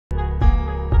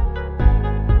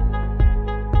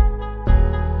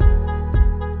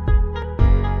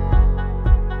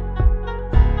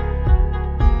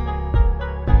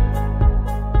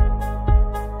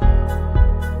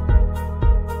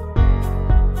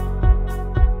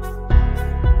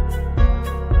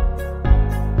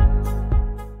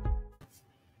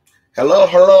Hello,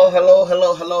 hello, hello,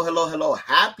 hello, hello, hello, hello.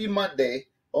 Happy Monday.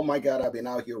 Oh my God, I've been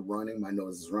out here running. My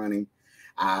nose is running.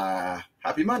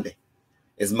 Happy Monday.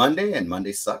 It's Monday and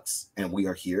Monday sucks. And we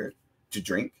are here to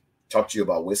drink, talk to you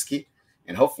about whiskey,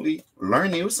 and hopefully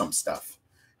learn you some stuff.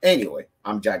 Anyway,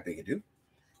 I'm Jack Bigadoo.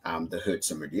 I'm the Hood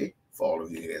Sommelier. For all of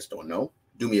you guys don't know,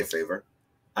 do me a favor.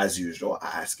 As usual,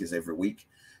 I ask this every week.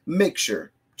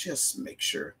 Just make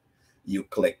sure you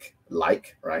click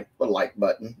like, right? The like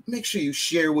button. Make sure you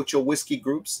share with your whiskey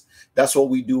groups. That's what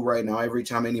we do right now. Every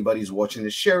time anybody's watching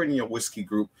this, share it in your whiskey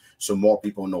group so more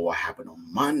people know what happened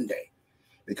on Monday.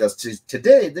 Because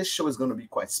today, this show is going to be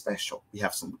quite special. We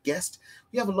have some guests.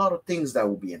 We have a lot of things that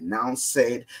will be announced,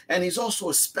 said, and it's also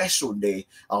a special day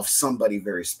of somebody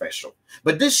very special.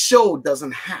 But this show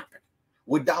doesn't happen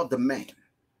without the man,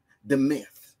 the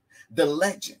myth, the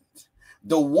legend,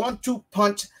 the 1-2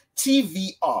 punch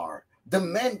TVR, the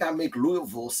man that make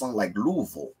Louisville sound like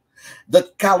Louisville,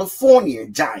 the California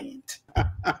giant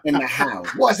in the house.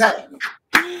 What's happening?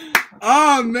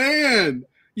 Oh man,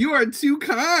 you are too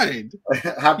kind.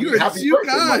 Happy birthday,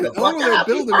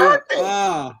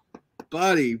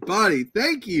 buddy,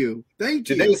 thank you.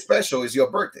 Today's special is your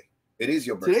birthday. It is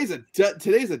your birthday.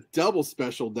 Today's a double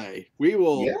special day. We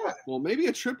will, yeah. Well, maybe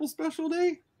a triple special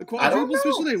day, a quadruple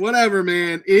special day, whatever,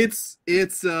 man. It's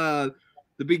the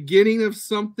beginning of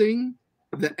something,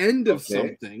 the end of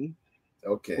something.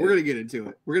 Okay, we're gonna get into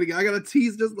it. I gotta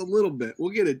tease just a little bit. We'll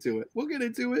get into it.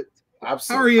 Absolutely.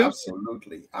 How are you?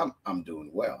 Absolutely. I'm doing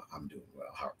well.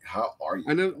 How are you?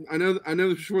 I know.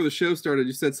 Before the show started,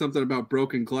 you said something about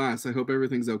broken glass. I hope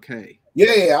everything's okay.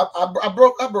 Yeah. I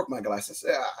broke my glasses.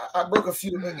 I broke a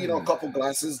few, a couple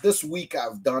glasses. This week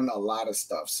I've done a lot of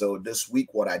stuff. So this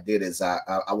week what I did is I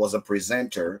was a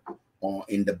presenter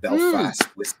in the Belfast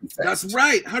Whiskey Fest. That's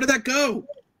right. How did that go?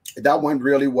 That went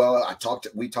really well.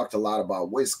 We talked a lot about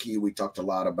whiskey. I talked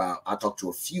to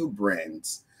a few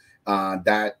brands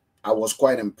that I was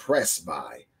quite impressed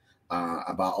by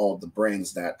about all the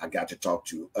brands that I got to talk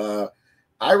to.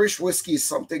 Irish whiskey is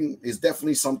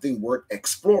definitely something worth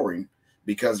exploring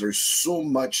because there's so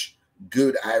much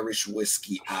good Irish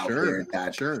whiskey out there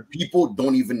that people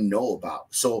don't even know about.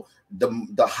 So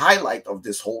the highlight of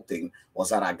this whole thing was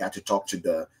that I got to talk to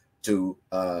the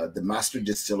master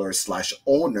distiller /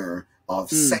 owner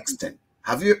of Sexton.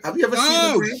 Have you ever seen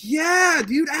the brand? Yeah,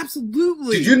 dude,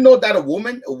 absolutely. Did you know that a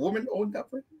woman owned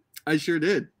that brand? I sure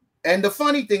did. And the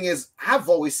funny thing is, I've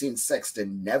always seen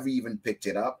Sexton, never even picked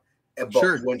it up.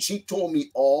 But when she told me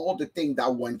all the thing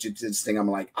that went into this thing, I'm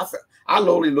like, I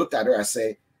literally looked at her. I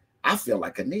say, I feel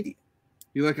like an idiot.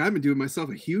 You're like, I've been doing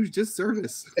myself a huge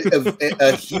disservice.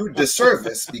 a huge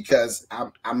disservice because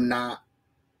I am not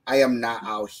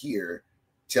out here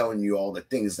telling you all the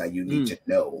things that you need to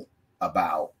know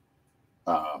about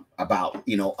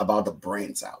the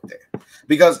brands out there.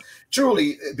 Because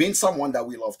truly, being someone that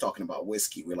we love talking about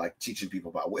whiskey, we like teaching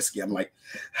people about whiskey. I'm like,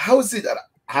 how is it that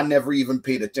I never even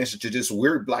paid attention to this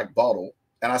weird black bottle?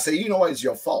 And I say, you know what, it's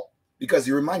your fault because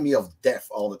you remind me of death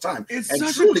all the time. It's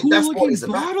such a cool looking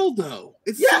bottle, though.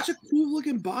 It's such a cool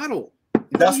looking bottle.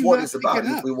 That's what it's about.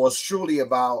 It was truly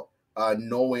about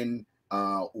knowing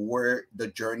where the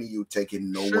journey you take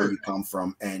and know where you come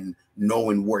from and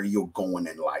knowing where you're going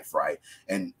in life, right?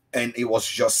 And it was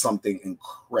just something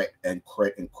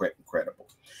incredible.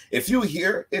 If you're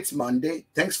here, it's Monday.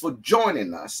 Thanks for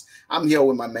joining us. I'm here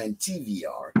with my man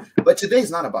TVR, but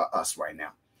today's not about us right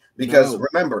now because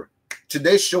remember,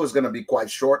 today's show is going to be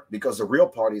quite short because the real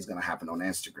party is going to happen on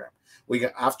Instagram.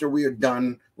 After we are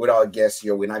done with our guests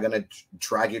here, we're not going to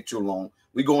drag it too long.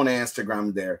 We go on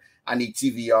Instagram there. I need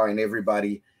TVR and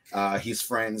everybody, his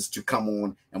friends, to come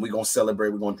on, and we're going to celebrate.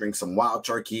 We're going to drink some wild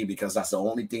turkey because that's the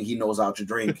only thing he knows how to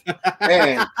drink.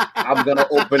 And I'm going to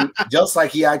open, just like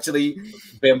he actually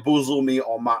bamboozled me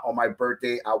on my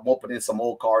birthday, I'm opening some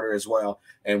Old Carter as well.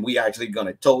 And we actually going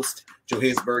to toast to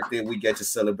his birthday. We get to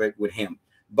celebrate with him.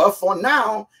 But for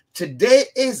now, today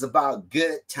is about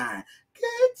good time.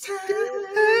 Good time.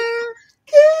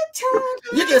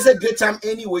 You can say good time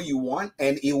any way you want,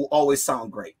 and it will always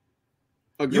sound great.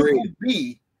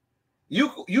 Agreed.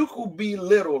 You could be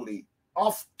literally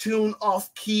off tune,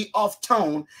 off key, off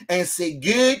tone, and say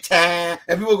good time,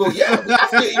 and people go, yeah, I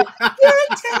feel you.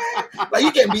 Good time. Like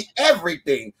you can be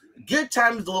everything. Good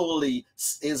times literally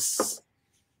is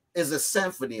a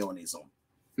symphony on its own.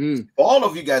 For all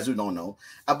of you guys who don't know,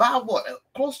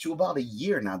 close to about a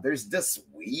year now, there's this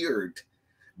weird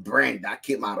brand that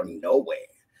came out of nowhere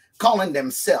calling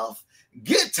themselves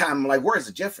Good Time. I'm like, where's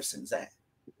the Jeffersons at?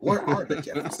 Where are the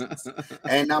Jeffersons?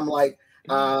 And I'm like,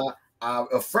 a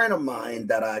friend of mine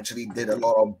that I actually did a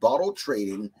lot of bottle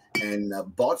trading and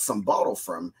bought some bottle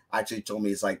from actually told me,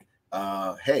 it's like,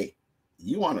 hey,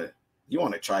 you wanna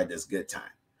try this Good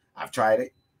Time? I've tried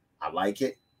it. I like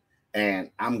it.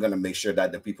 And I'm gonna make sure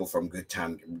that the people from Good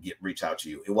Time reach out to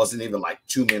you. It wasn't even like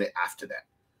 2 minutes after that.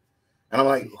 And I'm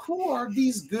like, who are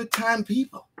these Good Time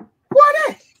people? Who are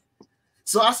they?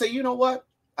 So I say, you know what?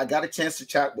 I got a chance to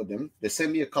chat with them. They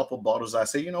sent me a couple bottles. I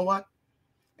say, you know what?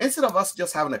 Instead of us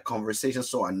just having a conversation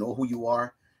so I know who you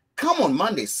are, come on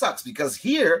Monday Sucks, because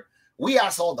here we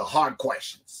ask all the hard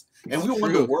questions. And we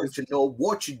want the world to know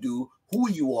what you do, who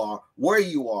you are, where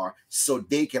you are, so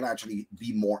they can actually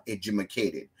be more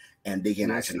educated. And they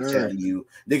can actually tell you,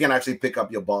 they can actually pick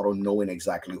up your bottle knowing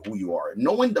exactly who you are.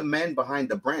 Knowing the man behind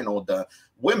the brand or the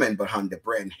women behind the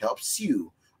brand helps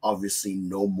you obviously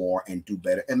know more and do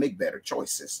better and make better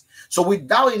choices. So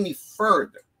without any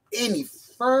further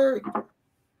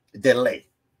delay,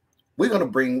 we're going to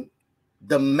bring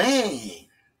the man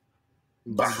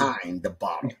behind the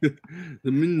bottle.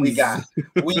 We got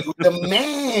the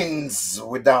man's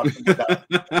without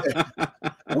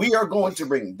we are going to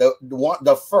bring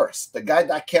the guy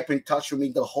that kept in touch with me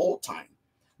the whole time,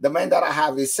 the man that I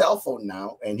have his cell phone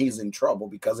now, and he's in trouble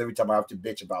because every time I have to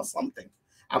bitch about something,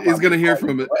 he's gonna hear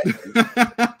from it.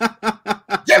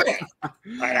 Jimmy,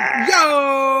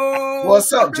 yo,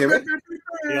 what's up, Jimmy?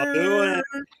 How y'all doing?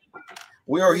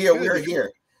 We are here. We're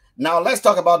here. Now let's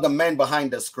talk about the man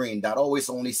behind the screen that always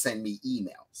only send me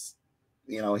emails.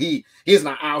 You know, he's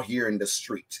not out here in the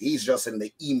streets. He's just in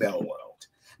the email world.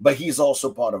 But he's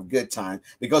also part of Good Time,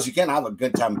 because you can't have a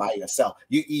good time by yourself.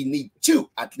 You need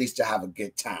two at least to have a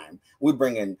good time. We're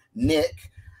bringing Nick.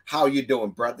 How you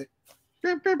doing, brother?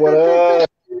 What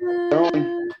up?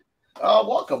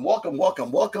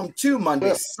 Welcome to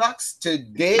Monday Sucks.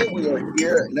 Today we are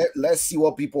here. Let's see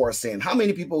what people are saying. How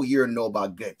many people here know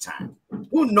about Good Time?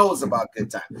 Who knows about Good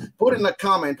Time? Put in a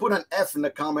comment, put an F in the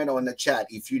comment or in the chat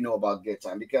if you know about Good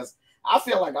Time, because I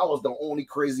feel like I was the only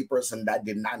crazy person that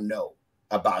did not know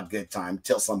about Good Time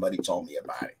till somebody told me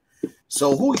about it.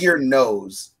 So who here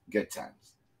knows Good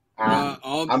Times?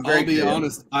 I'll be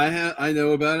honest. I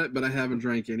know about it, but I haven't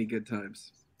drank any Good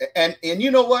Times. And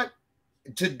you know what?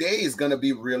 Today is going to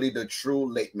be really the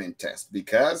true Lateman test,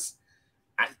 because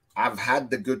I've had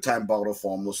the Good Time bottle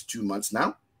for almost 2 months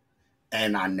now,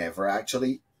 and I never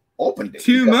actually opened it.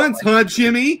 2 months, huh,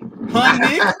 Jimmy? Huh,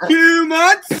 Nick? 2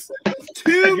 months?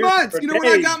 2 months. You know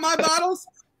when I got my bottles?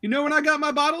 You know when I got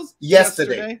my bottles?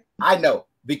 Yesterday. I know,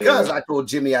 because I told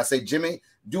Jimmy, I said, Jimmy,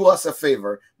 do us a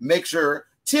favor. Make sure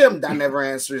Tim, that never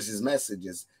answers his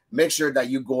messages, make sure that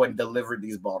you go and deliver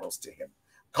these bottles to him.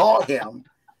 Call him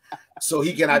so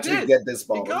he can actually get this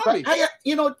bottle. But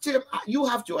you know, Tim, you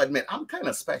have to admit, I'm kind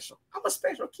of special. I'm a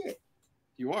special kid.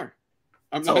 You are.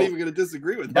 I'm not even going to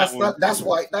disagree with that.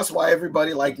 That's why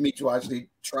everybody like me to actually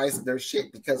try their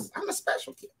shit, because I'm a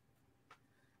special kid.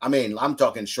 I mean, I'm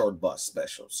talking short bus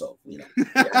special, so you know,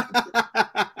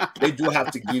 yeah. They do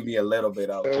have to give me a little bit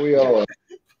of. We all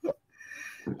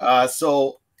are.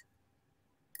 So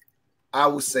I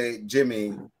would say,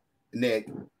 Jimmy, Nick,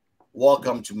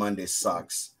 welcome to Monday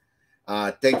Sucks.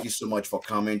 Thank you so much for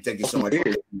coming. Thank you so much for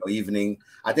your evening.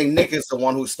 I think Nick is the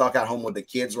one who's stuck at home with the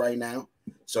kids right now.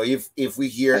 So if we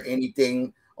hear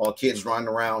anything or kids running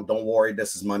around, don't worry.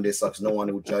 This is Monday Sucks. No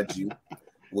one will judge you.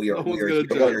 We are here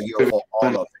for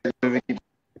all of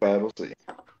it.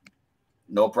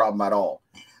 No problem at all.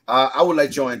 I would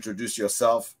let you introduce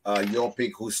yourself. Your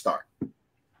pick. Who start?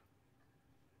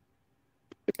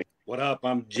 What up?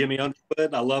 I'm Jimmy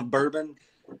Underwood. I love bourbon.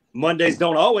 Mondays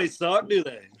don't always suck, do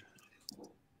they?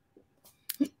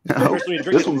 Good.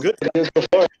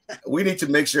 We need to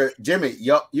make sure, Jimmy,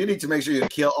 you need to make sure you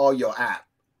kill all your app.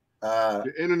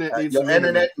 Your internet needs your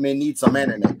internet may need some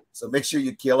internet, so make sure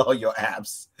you kill all your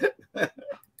apps.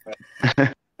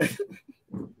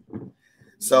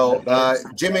 So,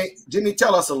 Jimmy,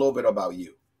 tell us a little bit about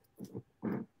you.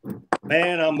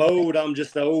 Man, I'm old. I'm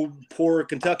just an old, poor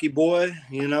Kentucky boy.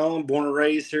 You know, born and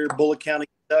raised here in Bullitt County,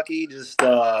 Kentucky. Just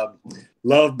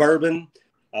love bourbon.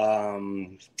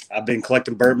 I've been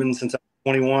collecting bourbon since I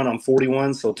was 21. I'm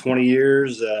 41, so 20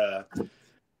 years.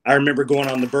 I remember going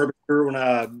on the bourbon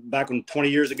tour back 20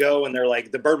 years ago, and they're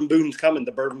like, the bourbon boom's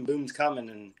coming,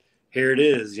 and here it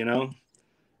is, you know?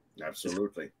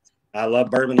 Absolutely. I love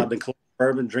bourbon. I've been collecting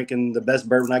bourbon, drinking the best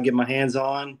bourbon I get my hands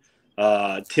on.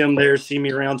 Tim there see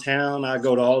me around town. I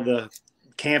go to all the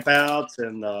camp outs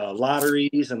and the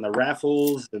lotteries and the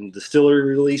raffles and distillery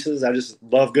releases. I just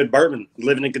love good bourbon,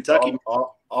 living in Kentucky.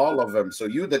 All of them. So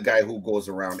you're the guy who goes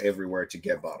around everywhere to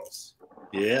get bottles.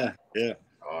 Yeah.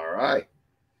 All right.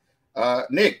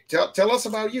 Nick, tell us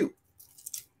about you.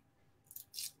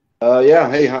 Yeah,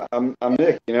 hey, I'm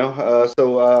Nick.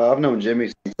 I've known Jimmy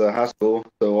since high school.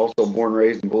 So also born and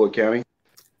raised in Bullitt County.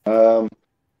 Yeah,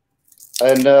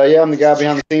 I'm the guy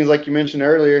behind the scenes, like you mentioned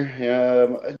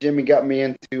earlier. Jimmy got me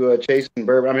into chasing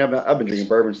bourbon. I mean, I've been drinking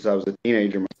bourbon since I was a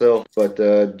teenager myself, but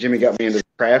Jimmy got me into the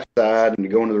craft side and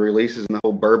going to the releases and the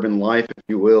whole bourbon life, if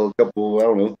you will, I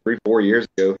don't know, 3-4 years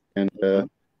ago, and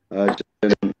just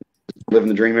been living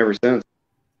the dream ever since.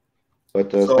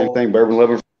 But same thing, bourbon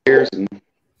loving for years, and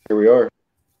here we are.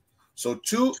 So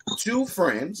two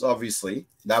friends, obviously,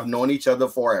 that have known each other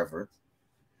forever,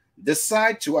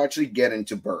 decide to actually get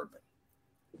into bourbon.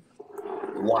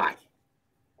 Why?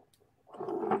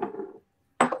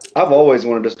 I've always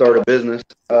wanted to start a business.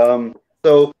 So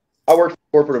I worked for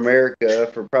corporate America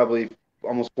for probably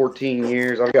almost 14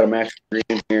 years. I've got a master's degree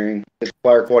in engineering. It's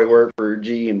supplier quality work for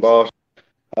GE and Bosch.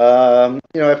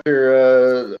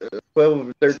 After 12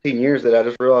 or 13 years that I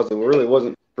just realized it really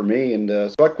wasn't for me. And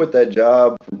so I quit that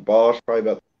job from Bosch probably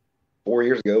about 4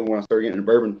 years ago when I started getting into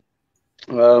bourbon.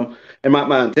 And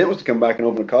my intent was to come back and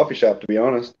open a coffee shop, to be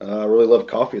honest. I really loved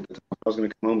coffee at the time. I was going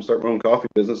to come home and start my own coffee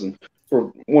business. And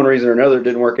for one reason or another, it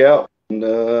didn't work out. And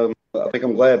I think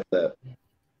I'm glad for that.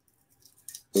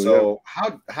 So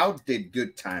how did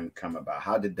Good Time come about?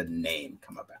 How did the name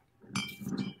come about?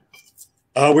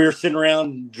 We were sitting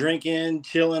around drinking,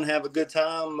 chilling, have a good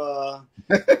time.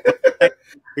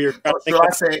 Should I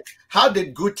say, how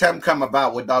did Good Time come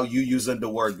about without you using the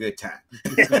word good time?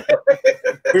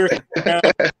 We were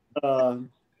around,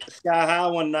 Sky High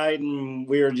one night, and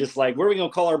we were just like, what are we going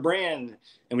to call our brand?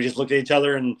 And we just looked at each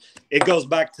other, and it goes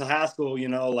back to high school,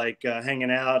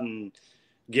 hanging out and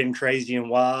getting crazy and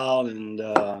wild.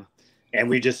 And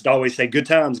we just always say, good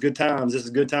times, this is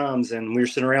good times. And we were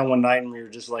sitting around one night, and we were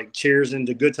just like, cheers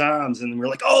into good times. And we're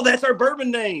like, oh, that's our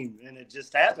bourbon name. And it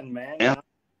just happened, man. Yeah.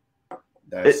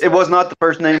 It was not the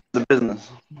first name of the business.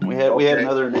 We had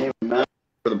another name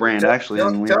for the brand, actually.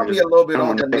 Tell me a little bit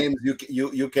on the names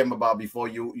you came about before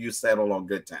you settled on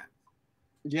Good Time.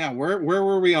 Yeah, where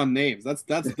were we on names?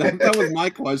 That was my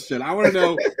question. I want to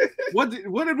know what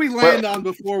did we land on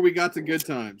before we got to Good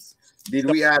Times?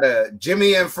 Did we had a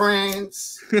Jimmy and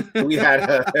Friends? We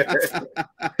had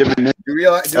we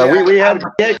had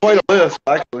quite a list,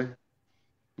 actually.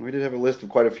 We did have a list of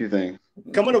quite a few things.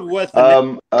 Coming up with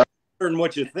and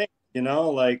what you think, you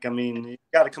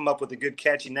got to come up with a good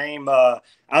catchy name. I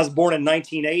was born in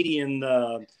 1980, and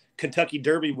the Kentucky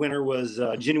Derby winner was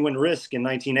Genuine Risk in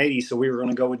 1980, so we were going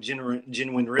to go with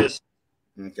Genuine Risk.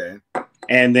 Okay.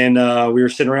 And then we were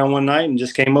sitting around one night and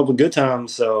just came up with Good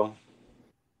Times. So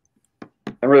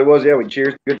it really was, yeah. We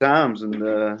cheered good times, and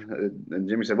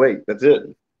Jimmy said, "Wait, that's it."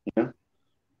 Yeah.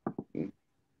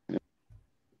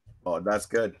 Oh, that's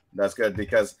good. That's good,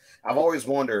 because I've always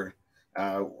wondered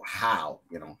how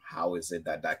is it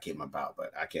that came about,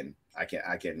 but I can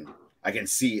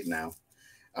see it now.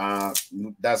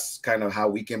 That's kind of how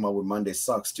we came up with Monday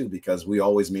Sucks too, because we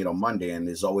always meet on Monday, and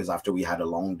it's always after we had a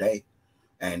long day,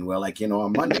 and we're like,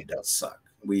 on Monday does suck.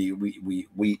 We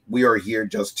are here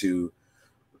just to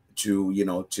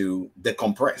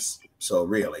decompress. So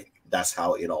really, that's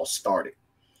how it all started.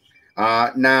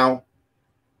 Now,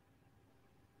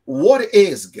 what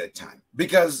is Good Time?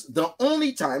 Because the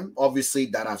only time, obviously,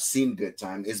 that I've seen Good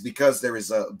Time is because there is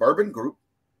a bourbon group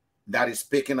that is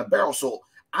picking a barrel. So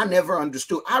I never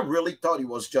understood. I really thought it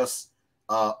was just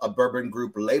a bourbon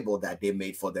group label that they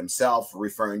made for themselves,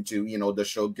 referring to, the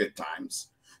show Good Times.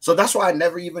 So that's why I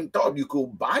never even thought you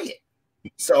could buy it.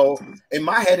 So in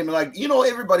my head, I'm like,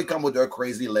 everybody come with their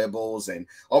crazy labels, and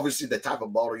obviously the type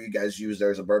of bottle you guys use,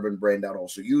 there's a bourbon brand that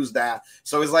also use that.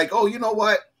 So it's like, oh, you know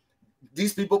what?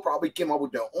 These people probably came up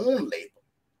with their own label.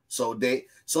 So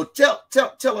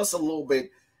tell us a little bit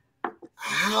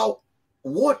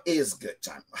what is Good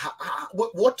Time?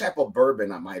 What type of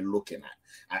bourbon am I looking at?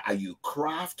 Are you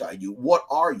craft? What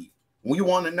are you? We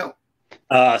want to know.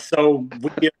 So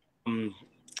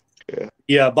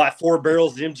we bought 4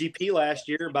 barrels of MGP last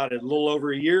year, about a little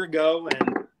over a year ago,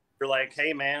 and we're like,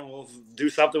 hey man, we'll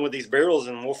do something with these barrels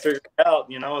and we'll figure it out.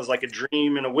 It's like a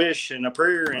dream and a wish and a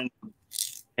prayer, and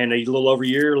a little over a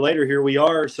year later, here we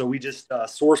are. So we just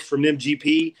sourced from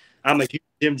MGP. I'm a huge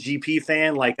MGP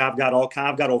fan. Like I've got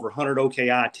over 100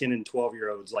 OKI 10 and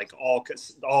 12-year-olds, like all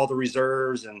the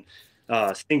reserves and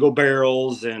single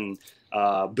barrels and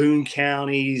Boone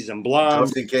counties and blonde.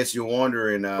 Just in case you're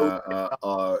wondering,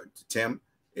 Tim,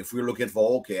 if we're looking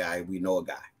for OKI, we know a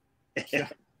guy.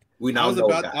 We now know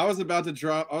a guy. I was about to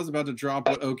drop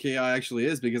what OKI actually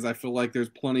is, because I feel like there's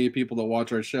plenty of people that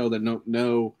watch our show that don't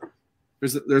know.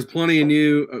 There's plenty of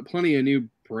new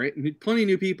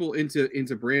people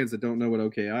into brands that don't know what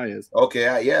OKI is.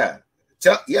 OKI, yeah.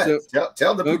 Tell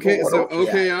the people. Okay, what so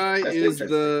OKI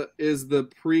OKI is the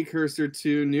precursor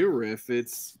to New Riff.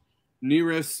 It's New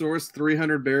Riff sourced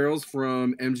 300 barrels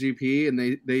from MGP, and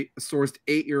they sourced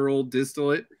 8-year-old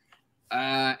distillate.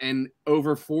 And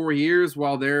over 4 years,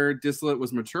 while their distillate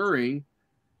was maturing,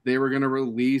 they were going to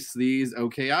release these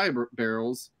OKI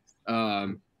barrels.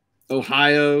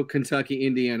 Ohio, Kentucky,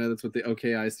 Indiana. That's what the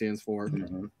OKI stands for.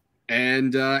 Mm-hmm.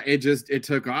 And it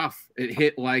took off. It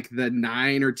hit like the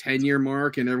 9 or 10 year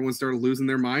mark, and everyone started losing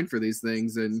their mind for these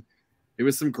things. And it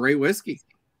was some great whiskey.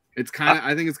 It's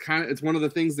one of the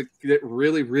things that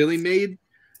really, really made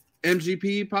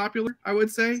MGP popular, I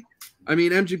would say. I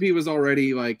mean, MGP was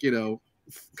already like,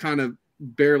 kind of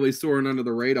barely soaring under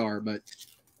the radar, but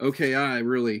OKI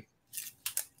really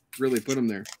put them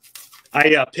there.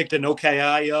 I picked an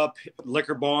OKI up,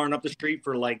 liquor barn up the street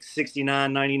for like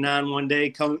 $69.99 one day.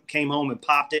 Came home and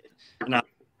popped it, and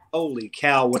holy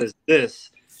cow, what is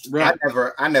this? Right.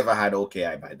 I never had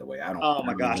OKI, by the way. I don't. Oh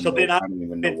my gosh! So then I don't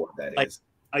even know what that is.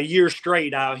 A year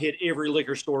straight, I hit every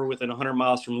liquor store within 100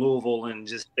 miles from Louisville and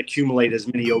just accumulate as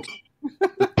many OKI.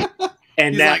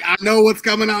 And he's like, I know what's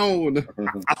coming on.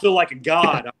 I feel like a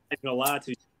god. I'm not gonna lie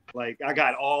to you. Like, I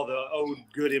got all the old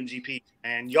good MGP,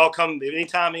 and y'all come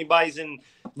anytime anybody's in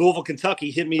Louisville,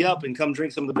 Kentucky, hit me up and come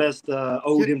drink some of the best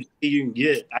old MGP you can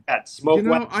get. I got smoke.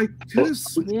 I could have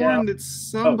sworn that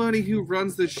somebody who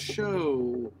runs the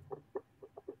show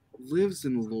lives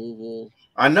in Louisville.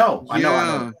 I know.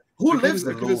 Who lives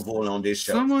in Louisville on this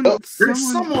show?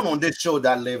 There's someone on this show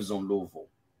that lives on Louisville.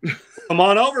 Come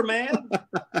on over, man.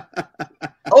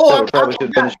 I probably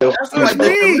should finish. That's why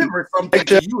they delivered something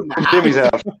to you now. Jimmy's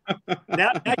house.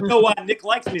 Now you know why Nick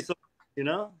likes me so.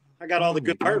 I got all the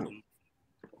good bourbon.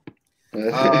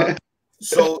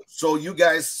 So you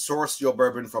guys source your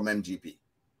bourbon from MGP?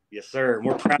 Yes, sir.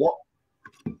 We're proud.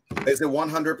 Is it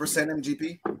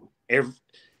 100% MGP?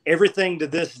 Everything to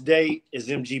this date is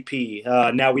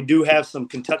MGP. Now we do have some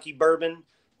Kentucky bourbon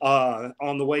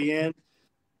on the way in,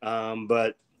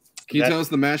 but can you tell us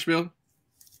the mash bill?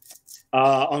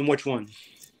 On which one?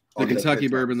 The Kentucky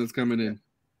bourbon that's coming in.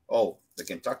 Oh, the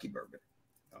Kentucky bourbon.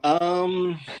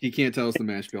 He can't tell us the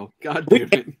mash bill. God damn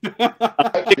it!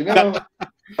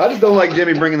 I just don't like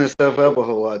Jimmy bringing this stuff up a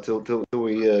whole lot till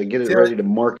we get it ready to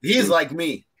market. He's like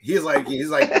me. He's like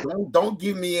don't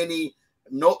give me any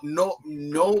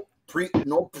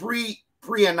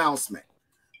pre announcement.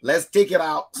 Let's take it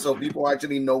out so people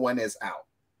actually know when it's out.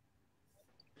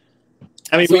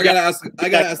 I mean, so I gotta ask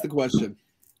the question.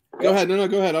 Go ahead. No,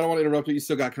 go ahead. I don't want to interrupt you. You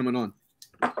still got coming on.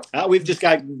 We've just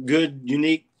got good,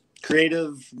 unique,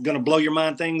 creative, gonna blow your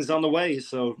mind things on the way.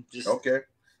 So just okay.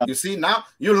 You see, now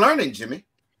you're learning, Jimmy.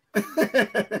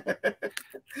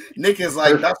 Nick is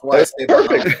like, that's why I stay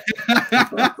perfect.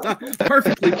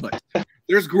 Perfectly put.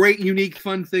 There's great, unique,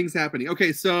 fun things happening.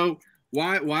 Okay, so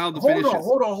while the finishes.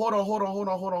 Hold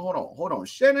on.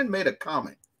 Shannon made a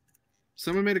comment.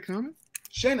 Someone made a comment?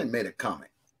 Shannon made a comment.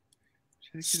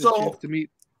 So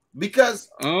because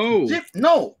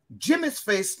Jimmy's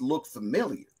face looked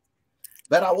familiar,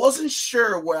 but I wasn't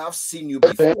sure where I've seen you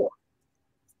before.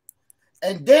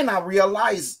 And then I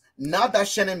realized, now that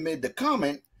Shannon made the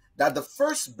comment, that the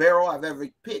first barrel I've ever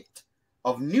picked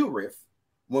of New Riff,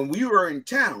 when we were in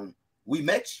town, we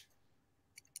met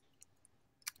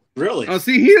you. Really? Oh,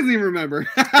 see, he doesn't even remember.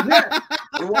 Yeah,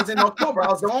 it was in October. I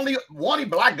was the only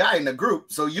black guy in the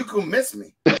group, so you could miss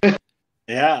me.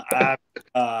 Yeah.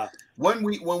 When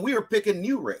we were picking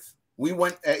New Riff, we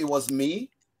went. It was me,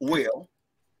 Will,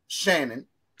 Shannon.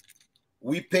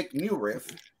 We picked New Riff,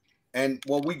 and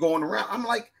when we going around, I'm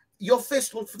like, your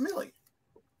face looked familiar.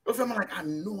 I'm like, I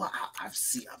know I've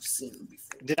seen him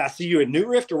before. Did I see you at New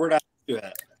Riff, or where did I see you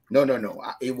at? No.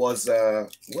 It was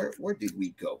where did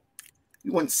we go? We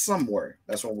went somewhere.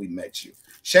 That's when we met you.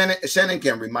 Shannon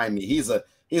can remind me. He's the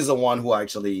one who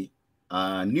actually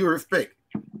New Riff picked.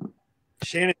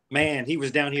 Shannon, man, he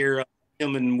was down here.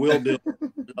 Him and Will did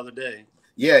the other day.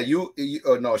 Yeah,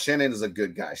 no, Shannon is a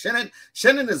good guy. Shannon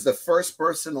is the first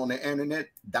person on the internet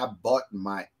that bought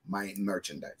my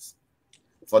merchandise.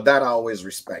 For that, I always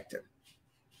respect him.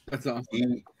 That's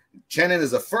awesome. Shannon is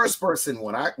the first person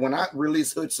when I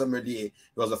released Hood Sommelier, he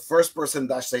was the first person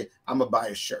that say, I'm gonna buy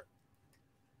a shirt.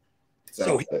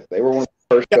 So they were one of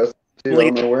the first customers too.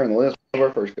 I'm wearing the list of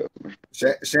our first customers.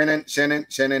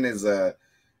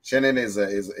 Shannon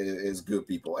is good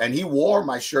people, and he wore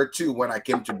my shirt too when I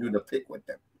came to do the pick with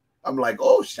them. I'm like,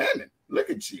 oh, Shannon, look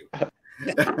at you.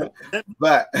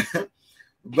 but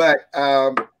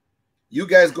you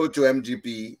guys go to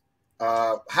MGP.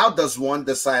 How does one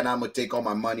decide I'm gonna take all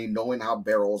my money, knowing how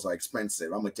barrels are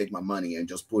expensive? I'm gonna take my money and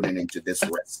just put it into this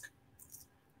risk.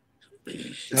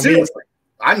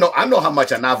 I know how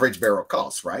much an average barrel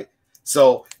costs, right?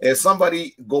 So if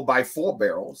somebody go buy 4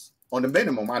 barrels on the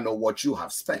minimum, I know what you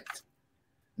have spent.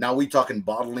 Now we talking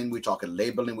bottling, we talking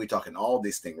labeling, we talking all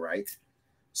this thing, right?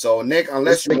 So Nick,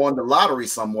 unless you won the lottery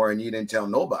somewhere and you didn't tell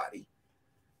nobody,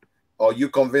 or you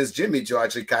convinced Jimmy to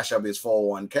actually cash up his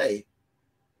 401k,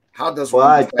 how does well,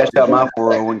 one I cashed out my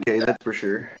 401k, that's for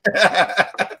sure.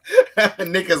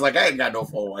 Nick is like, I ain't got no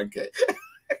 401k.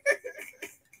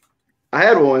 I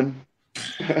had one.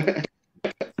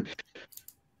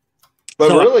 But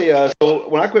really, so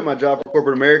when I quit my job for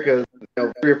corporate America,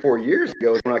 3 or 4 years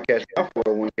ago is when I cashed my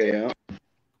 401k out.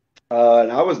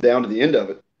 And I was down to the end of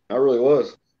it. I really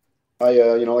was. Like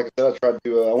I said, I tried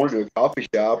to, I wanted to do a coffee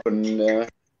shop, and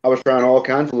I was trying all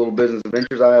kinds of little business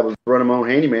adventures. I was running my own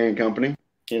handyman company,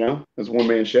 it's a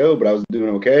one-man show, but I was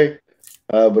doing okay.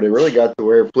 But it really got to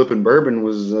where flipping bourbon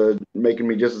was making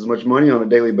me just as much money on a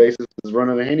daily basis as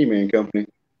running a handyman company.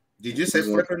 Did you say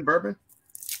flipping bourbon?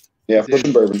 Yeah,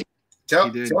 flipping bourbon.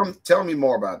 Tell me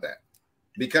more about that,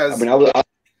 because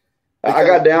I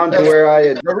got down to where I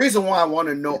had. The reason why I want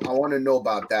to know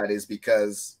about that is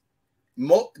because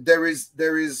there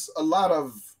is a lot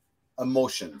of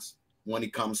emotions when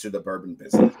it comes to the bourbon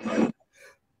business. Right?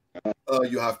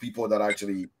 You have people that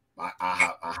actually.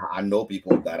 I know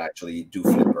people that actually do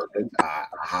flip bourbon. I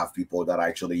have people that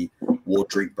actually will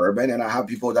drink bourbon, and I have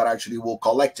people that actually will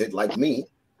collect it, like me,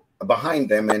 behind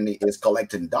them, and is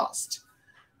collecting dust.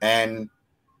 And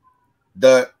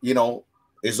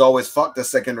it's always fuck the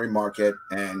secondary market,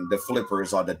 and the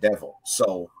flippers are the devil.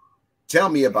 So tell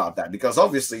me about that, because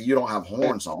obviously you don't have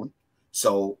horns on.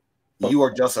 So you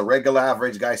are just a regular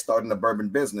average guy starting the bourbon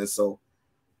business. So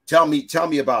tell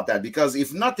me about that, because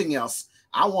if nothing else,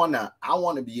 I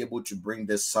wanna be able to bring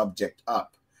this subject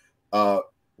up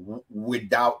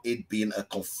without it being a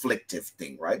conflictive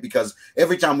thing, right? Because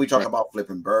every time we talk about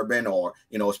flipping bourbon, or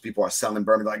as people are selling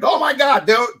bourbon, like, oh my God,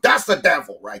 dude, that's the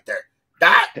devil right there.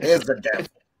 That is the devil.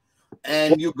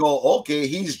 And you go, okay,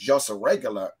 he's just a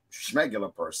regular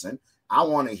schmegular person. I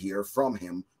want to hear from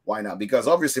him. Why not? Because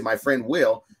obviously my friend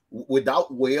Will,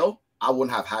 without Will, I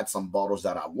wouldn't have had some bottles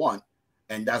that I want.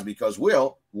 And that's because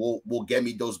Will get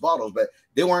me those bottles. But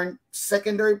they weren't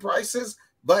secondary prices,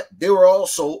 but they were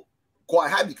also quite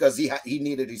high because he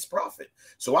needed his profit.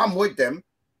 So I'm with them.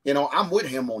 I'm with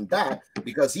him on that,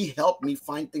 because he helped me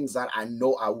find things that I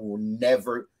know I will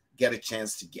never get a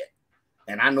chance to get.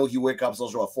 And I know he wake up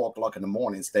social at 4 o'clock in the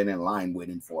morning, standing in line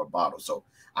waiting for a bottle. So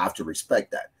I have to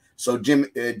respect that. So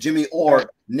Jimmy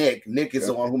or Nick is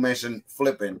the one who mentioned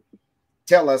flipping.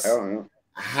 Tell us how,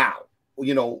 how did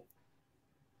you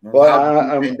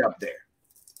end up there?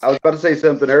 I was about to say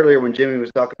something earlier when Jimmy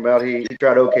was talking about he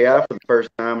tried OKI for the first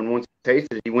time, and once he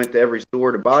tasted it, he went to every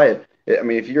store to buy it. I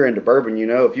mean, if you're into bourbon,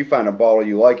 if you find a bottle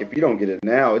you like, if you don't get it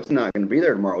now, it's not going to be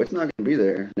there tomorrow. It's not going to be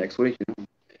there next week.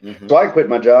 Mm-hmm. So I quit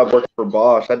my job working for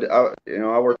Bosch. I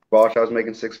worked for Bosch. I was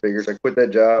making 6 figures. I quit that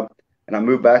job, and I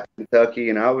moved back to Kentucky,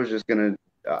 and I was just going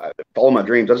to follow my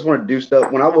dreams. I just wanted to do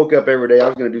stuff. When I woke up every day, I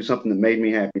was going to do something that made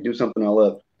me happy, do something I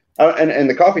loved. And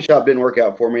the coffee shop didn't work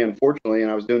out for me, unfortunately, and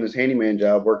I was doing this handyman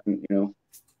job working,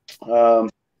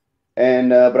 but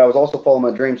I was also following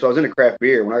my dream. So I was into craft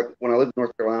beer. When I lived in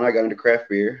North Carolina, I got into craft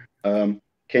beer.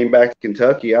 Came back to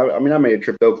Kentucky. I made a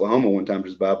trip to Oklahoma one time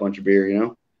just to buy a bunch of beer,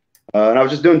 and I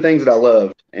was just doing things that I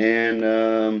loved,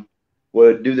 and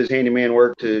would do this handyman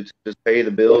work to just pay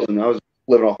the bills, and I was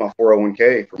living off my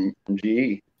 401k from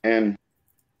GE. And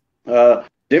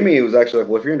Jimmy was actually like,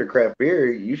 well, if you're into craft beer,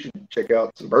 you should check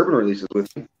out some bourbon releases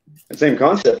with me. The same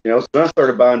concept, So then I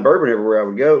started buying bourbon everywhere I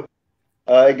would go.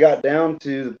 It got down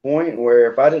to the point where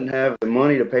if I didn't have the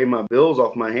money to pay my bills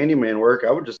off my handyman work,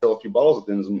 I would just sell a few bottles at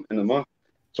the end of the month.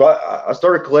 So I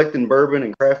started collecting bourbon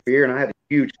and craft beer, and I had a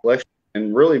huge collection.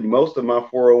 And really, most of my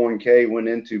 401k went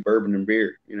into bourbon and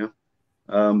beer,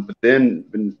 But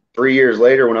then 3 years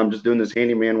later, when I'm just doing this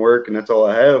handyman work and that's all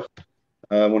I have,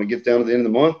 when it gets down to the end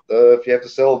of the month, if you have to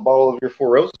sell a bottle of your 4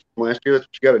 Roses from last year, that's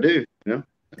what you got to do,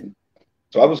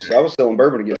 So I was selling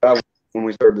bourbon to get by when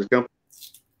we started this company,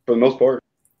 for the most part.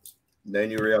 Then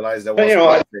you realize there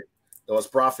was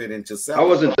profit into selling. I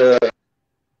wasn't,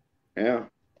 yeah.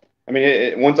 I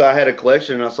mean, once I had a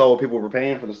collection and I saw what people were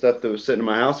paying for the stuff that was sitting in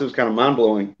my house, it was kind of mind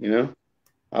blowing,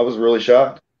 I was really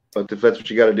shocked. But if that's what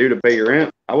you got to do to pay your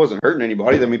rent, I wasn't hurting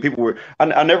anybody. I mean, people were.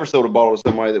 I never sold a bottle to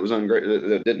somebody that was ungrateful,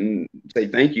 that didn't say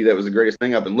thank you. That was the greatest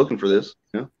thing. I've been looking for this.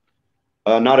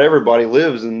 Not everybody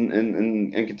lives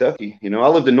in Kentucky. I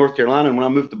lived in North Carolina, and when I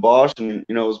moved to Bosch, and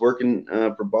I was working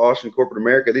for Bosch and corporate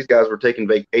America, these guys were taking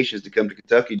vacations to come to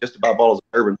Kentucky just to buy bottles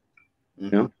of bourbon.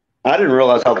 Mm-hmm. I didn't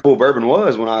realize how cool bourbon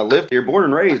was when I lived here, born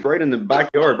and raised right in the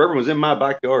backyard. Bourbon was in my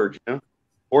backyard.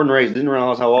 born and raised. Didn't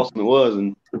realize how awesome it was.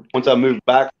 And once I moved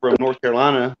back from North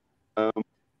Carolina,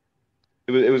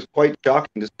 it was quite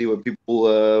shocking to see what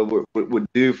people would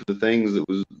do for the things that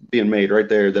was being made right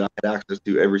there that I had access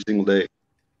to every single day.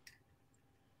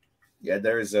 Yeah,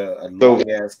 there is a long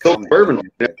ass comment. Bourbon.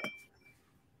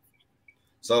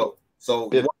 So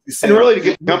yeah. what you And really, to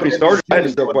get the company started, I had to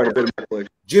sell quite a bit of my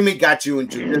collection. Jimmy got you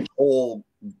into this whole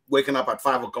waking up at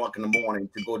 5 o'clock in the morning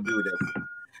to go do this.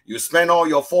 You spend all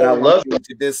your 4 months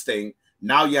into this thing.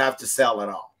 Now you have to sell it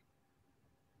all.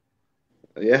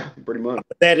 Yeah, pretty much.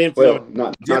 That influence.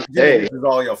 Well, not today. This is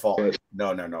all your fault.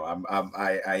 No.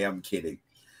 I am kidding.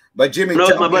 But Jimmy, no,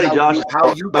 tell my buddy Josh.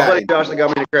 How you got buddy Josh that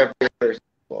got me to craft beer.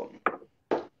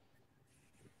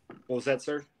 What was that,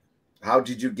 sir? How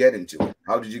did you get into it?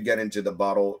 How did you get into the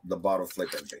bottle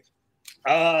flipping thing?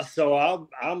 So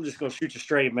I'm just gonna shoot you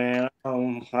straight, man.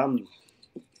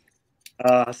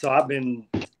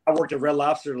 I worked at Red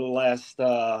Lobster the last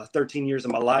 13 years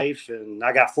of my life, and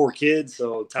I got 4 kids,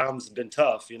 so times have been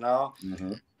tough, you know.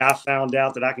 Mm-hmm. I found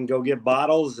out that I can go get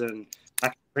bottles, and I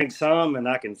can drink some, and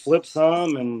I can flip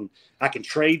some, and I can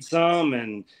trade some,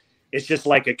 and it's just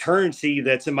like a currency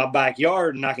that's in my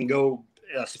backyard, and I can go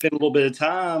spend a little bit of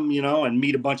time, you know, and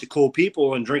meet a bunch of cool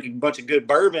people and drink a bunch of good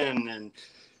bourbon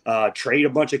and trade a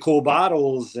bunch of cool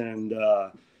bottles. And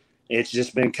it's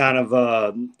just been kind of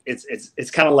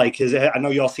it's kind of like, cause I know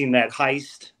y'all seen that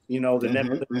Heist, you know,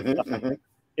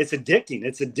 it's addicting.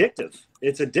 It's addictive.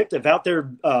 It's addictive out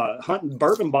there. Hunting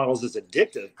bourbon bottles is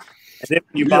addictive. And then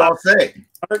when you all say,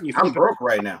 I'm broke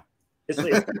right now.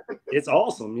 It's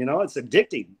awesome. You know, it's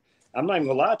addicting. I'm not even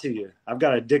gonna lie to you. I've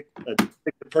got a addictive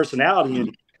personality,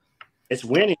 and it's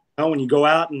winning. You know, when you go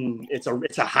out and it's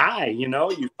a high. You know,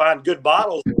 you find good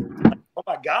bottles. Like, oh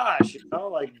my gosh, you know,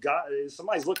 like God,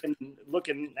 somebody's looking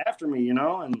after me. You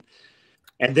know,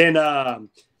 and then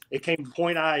it came to the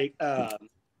point I got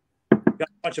a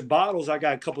bunch of bottles. I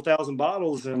got a couple thousand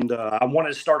bottles, and I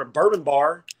wanted to start a bourbon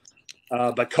bar,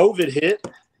 but COVID hit,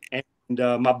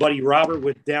 and my buddy Robert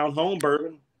with Down Home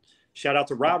Bourbon. Shout out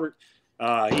to Robert.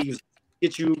 He's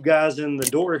get you guys in the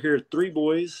door here at Three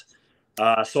Boys.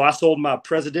 So I sold my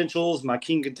presidentials, my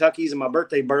King Kentuckys, and my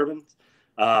birthday bourbon.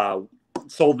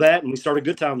 Sold that, and we started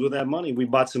good times with that money. We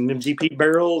bought some MGP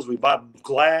barrels. We bought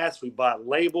glass. We bought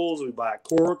labels. We bought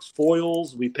corks,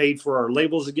 foils. We paid for our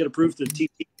labels to get approved to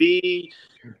TTB.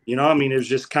 You know, I mean, it was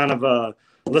just kind of a,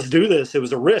 let's do this. It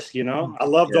was a risk, you know. I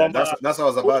loved all that's what I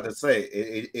was about to say.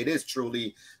 It is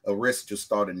truly a risk to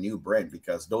start a new brand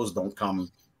because those don't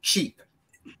come cheap.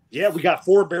 Yeah, we got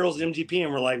 4 barrels of MGP,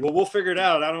 and we're like, well, we'll figure it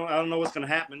out. I don't know what's going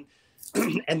to happen.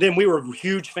 And then we were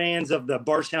huge fans of the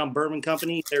Barstown Bourbon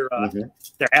Company. Their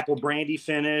apple brandy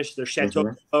finish, their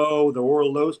Chateau, the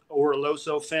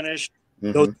Oroloso finish.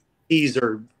 Those teas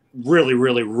are really,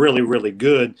 really, really, really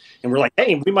good. And we're like,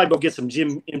 hey, we might go get some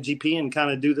MGP and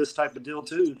kind of do this type of deal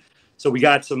too. So we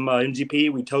got some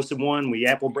MGP. We toasted one. We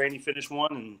apple brandy finished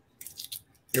one, and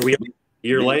here we are a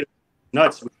year later.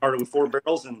 Nuts. We started with 4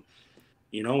 barrels, and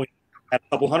you know, we had a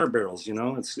couple hundred barrels. You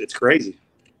know, it's crazy.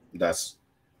 That's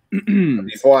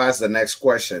before I ask the next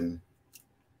question,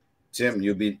 Tim,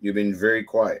 you've been very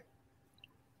quiet.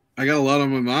 I got a lot on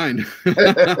my mind.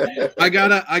 I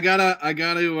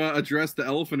gotta address the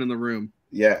elephant in the room.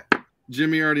 Yeah,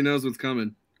 Jimmy already knows what's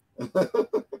coming.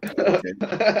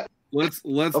 Okay. Let's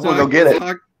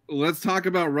talk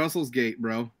about Russell's Gate,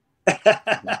 bro.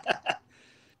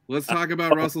 Let's talk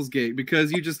about Russell's Gate,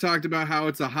 because you just talked about how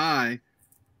it's a high.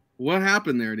 What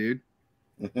happened there, dude?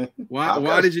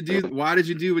 Why did you do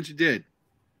what you did?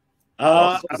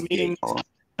 I mean,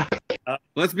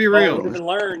 let's be real.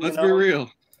 Let's be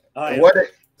real.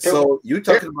 So you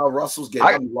talking about Russell's Gate?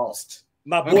 I'm lost.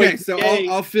 My boy. Okay, so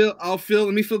I'll fill.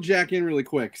 Let me fill Jack in really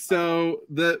quick. So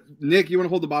Nick, you want to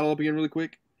hold the bottle up again really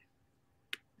quick?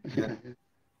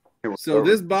 So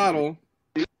this bottle.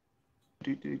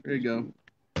 There you go.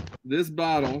 This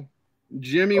bottle.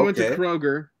 Jimmy went to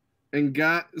Kroger and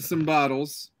got some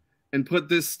bottles and put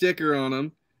this sticker on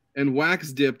them and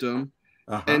wax dipped them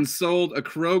and sold a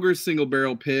Kroger single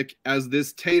barrel pick as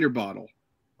this tater bottle.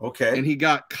 Okay. And he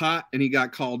got caught and he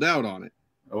got called out on it.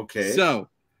 Okay. So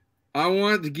I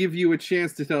wanted to give you a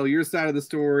chance to tell your side of the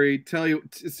story.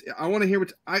 I want to hear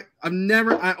I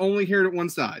only heard it one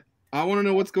side. I want to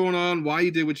know what's going on, why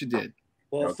you did what you did.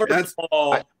 Well, first of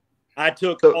all, I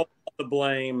took all the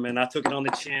blame, and I took it on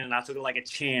the chin, and I took it like a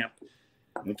champ.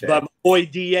 Okay. But my boy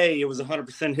DA, it was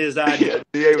 100% his idea.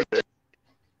 DA was there.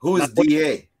 Who is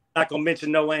DA? Not gonna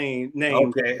mention no name.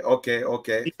 Okay.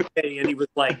 And he was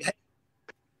like, hey.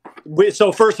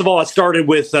 So first of all, it started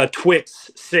with Twix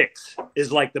 6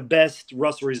 is like the best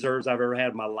Russell Reserves I've ever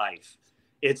had in my life.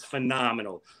 It's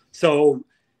phenomenal. So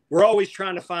we're always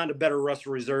trying to find a better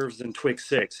Russell Reserves than Twix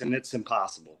 6, and it's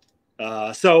impossible.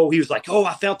 So he was like, oh,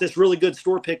 I found this really good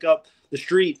store pick up the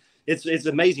street. It's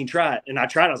amazing. Try it. And I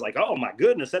tried it. I was like, oh, my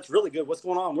goodness, that's really good. What's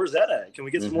going on? Where's that at? Can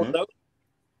we get some more of those?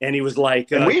 And he was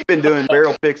like, and we've been doing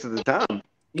barrel picks at the time.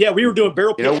 Yeah, we were doing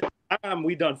barrel picks at the time.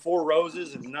 We done Four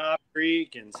Roses and Knob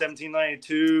Creek and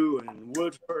 1792 and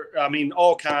Woodford. I mean,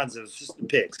 all kinds of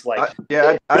picks. Like,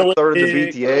 I started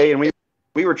the VTA, and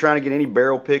we were trying to get any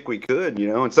barrel pick we could,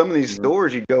 And some of these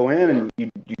stores, you'd go in and you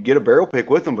get a barrel pick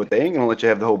with them, but they ain't gonna let you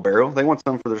have the whole barrel. They want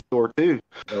some for their store too.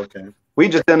 Okay. We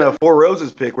just done a Four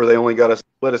Roses pick where they only let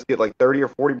us get like 30 or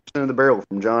 40% of the barrel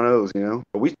from John O's,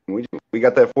 But we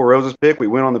got that Four Roses pick. We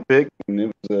went on the pick, and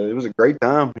it was a great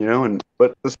time,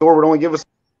 but the store would only give us,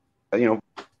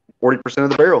 40% of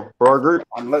the barrel for our group.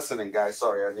 I'm listening, guys.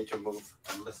 Sorry, I need to move.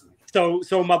 I'm listening.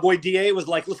 So my boy DA was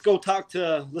like, let's go up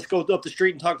the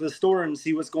street and talk to the store and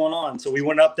see what's going on. So we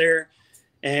went up there,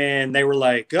 and they were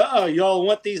like, oh, y'all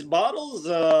want these bottles?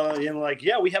 Like,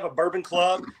 yeah, we have a bourbon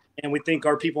club, and we think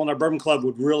our people in our bourbon club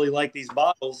would really like these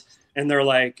bottles. And they're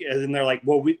like,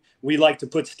 well, we like to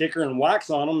put sticker and wax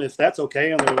on them if that's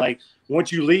okay. And they're like,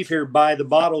 once you leave here, buy the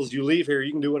bottles, you leave here,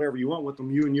 you can do whatever you want with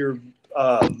them. You and your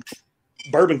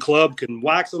bourbon club can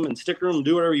wax them and sticker them and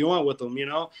do whatever you want with them,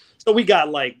 So we got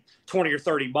like 20 or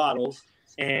 30 bottles,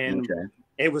 and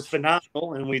it was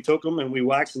phenomenal. And we took them and we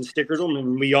waxed and stickered them,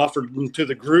 and we offered them to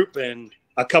the group, and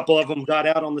a couple of them got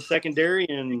out on the secondary,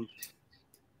 and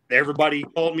everybody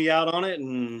called me out on it.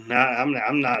 And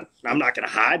I'm not going to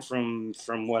hide from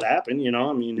what happened.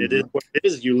 I mean, it is what it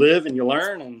is. You live and you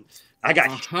learn, and I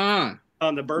got on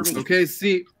the bourbon. Okay.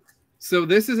 See, so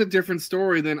this is a different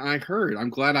story than I heard.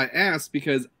 I'm glad I asked,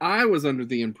 because I was under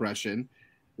the impression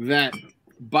that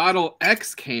Bottle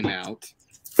X came out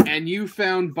and you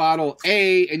found Bottle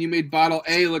A and you made Bottle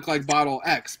A look like Bottle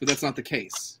X, but that's not the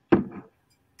case.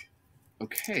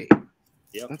 Okay.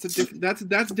 Yep. That's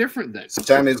different then.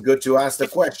 Time is good to ask the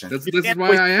question. This is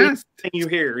why I asked. You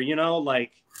hear,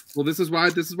 like. Well, this is why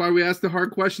we ask the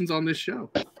hard questions on this show.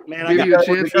 Man, I give you a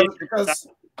chance.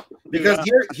 Because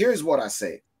here's what I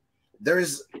say.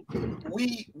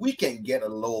 We can get a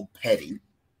little petty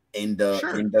in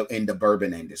the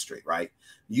bourbon industry, right?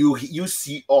 You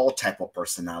see all type of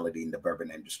personality in the bourbon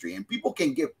industry, and people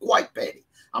can get quite petty.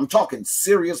 I'm talking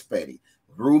serious petty,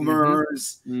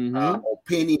 rumors,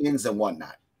 opinions, and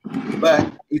whatnot.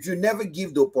 But if you never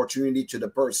give the opportunity to the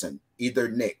person, either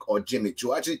Nick or Jimmy,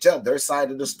 to actually tell their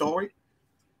side of the story,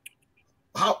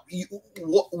 what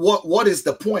is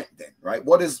the point then, right?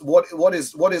 What is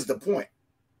the point?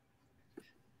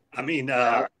 I mean,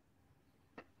 I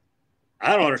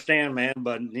don't understand, man,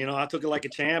 but I took it like a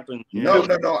champ, and no.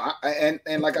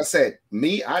 And like I said,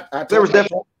 I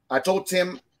told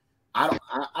Tim,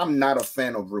 I'm not a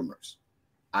fan of rumors.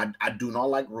 I do not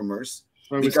like rumors,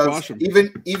 because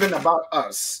even about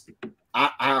us,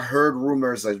 I heard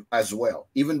rumors as well.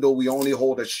 Even though we only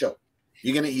hold a show,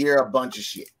 you're gonna hear a bunch of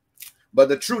shit. But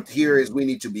the truth here is, we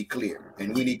need to be clear,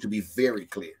 and we need to be very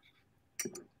clear.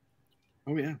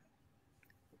 Oh yeah.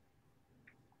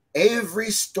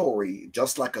 Every story,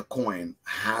 just like a coin,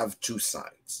 have two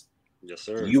sides. Yes,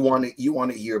 sir. You want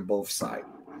to hear both sides.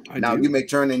 You may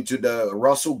turn into the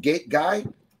Russell Gate guy,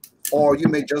 or you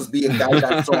may just be a guy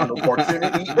that saw an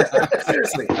opportunity.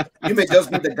 Seriously, you may just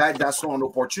be the guy that saw an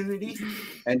opportunity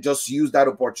and just use that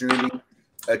opportunity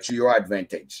to your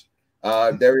advantage.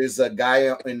 There is a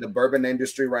guy in the bourbon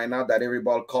industry right now that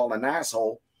everybody call an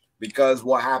asshole, because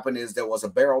what happened is there was a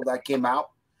barrel that came out,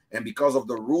 and because of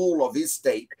the rule of his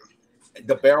state,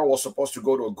 the barrel was supposed to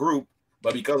go to a group,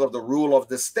 but because of the rule of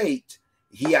the state,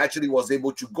 he actually was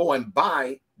able to go and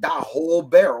buy that whole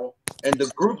barrel, and the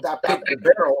group that picked the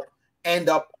barrel end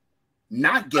up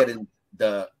not getting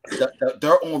their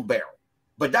own barrel.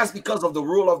 But that's because of the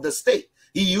rule of the state.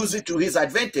 He used it to his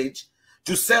advantage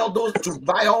to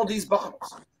buy all these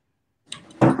bottles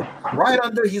right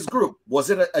under his group. Was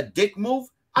it a dick move?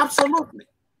 Absolutely.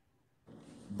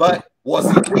 But was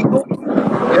it legal?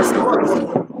 Yes, it was.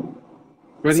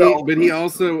 But he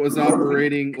also was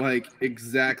operating like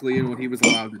exactly in what he was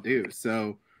allowed to do.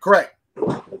 So correct.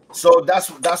 So that's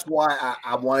why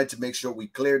I wanted to make sure we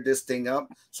cleared this thing up,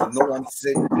 so no one's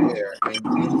sitting there and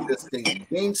use this thing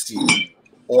against you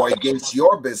or against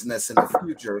your business in the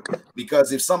future.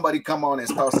 Because if somebody come on and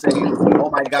start saying,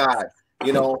 "Oh my God,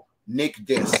 Nick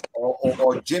this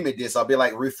or Jimmy this," I'll be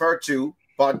like, refer to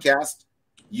podcast,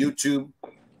 YouTube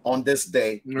on this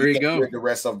day. There you go. Hear the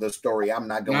rest of the story. I'm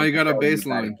not going. Now you got a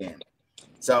baseline.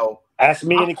 So ask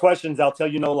me any questions. I'll tell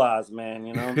you no lies,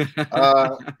 man.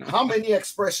 How many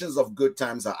expressions of good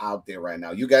times are out there right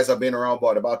now? You guys have been around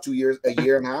about 2 years, a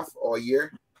year and a half, or a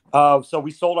year? So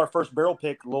we sold our first barrel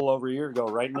pick a little over a year ago,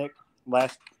 right, Nick?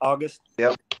 Last August.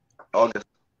 Yep, August.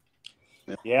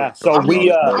 Yeah. So How many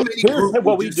here's group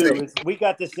what would we you do say? is we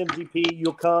got this MGP.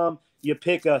 You'll come, you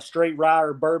pick a straight rye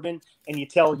or bourbon, and you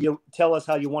tell us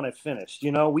how you want it finished.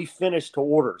 You know, we finish to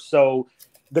order. So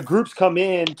the groups come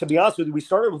in. To be honest with you, we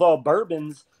started with all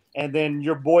bourbons, and then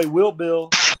your boy Will Bill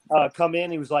come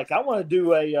in. He was like, I want to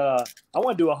do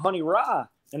a honey rye,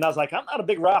 and I was like, I'm not a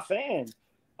big rye fan.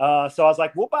 So I was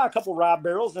like, we'll buy a couple rye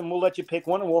barrels and we'll let you pick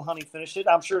one and we'll honey finish it.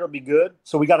 I'm sure it'll be good.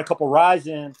 So we got a couple ryes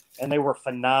in and they were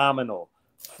phenomenal.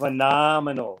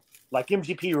 Like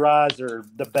MGP ryes are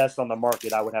the best on the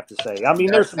market, I would have to say. I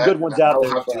mean, there's some good ones out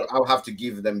there. I'll have to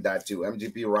give them that too.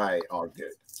 MGP rye are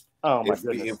good. Oh my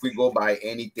goodness. If we go by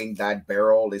anything that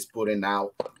barrel is putting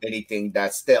out, anything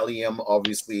that Stellium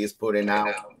obviously is putting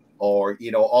out, or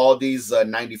all these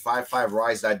 95.5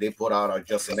 ryes that they put out are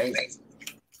just amazing.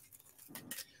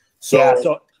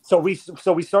 So we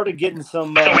started getting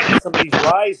some of these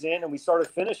ryes in, and we started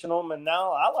finishing them. And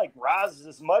now I like ryes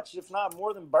as much, if not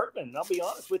more, than bourbon. I'll be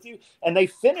honest with you, and they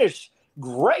finish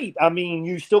great. I mean,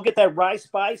 you still get that rye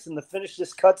spice, and the finish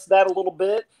just cuts that a little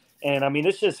bit. And I mean,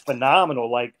 it's just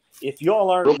phenomenal. Like if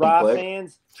y'all aren't rye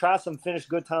fans, try some Finish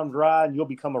Good Times rye, and you'll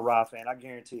become a rye fan. I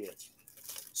guarantee it.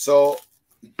 So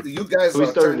you guys we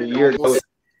started a year ago.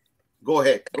 Go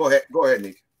ahead,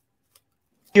 Nick.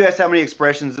 You asked how many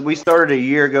expressions. We started a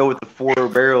year ago with the 4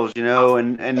 barrels, and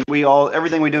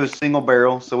everything we do is single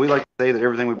barrel. So we like to say that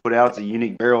everything we put out is a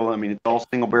unique barrel. I mean, it's all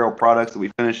single barrel products that we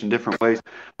finish in different ways.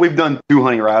 We've done 2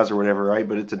 honey ryes or whatever, right?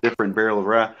 But it's a different barrel of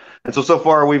rye. And so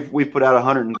far we've put out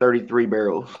 133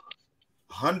 barrels.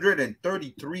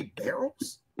 133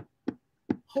 barrels?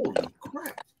 Holy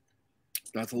crap!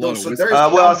 That's a lot.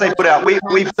 I'll say put out.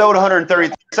 We've sold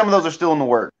 130. Some of those are still in the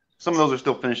work. Some of those are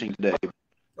still finishing today.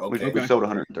 Okay. We've sold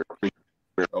 133.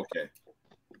 Okay.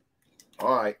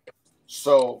 All right.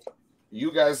 So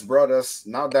you guys brought us,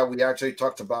 now that we actually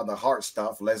talked about the hard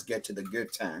stuff, let's get to the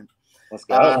good time. Let's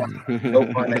go. No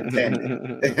pun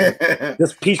intended.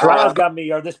 This peach rye's got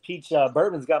me, or this peach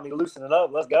bourbon's got me loosening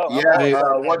up. Let's go. Yeah.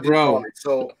 What do you call it?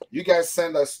 So you guys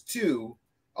sent us 2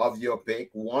 of your pick.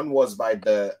 One was by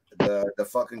the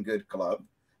fucking good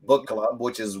book club,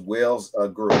 which is Will's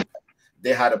group.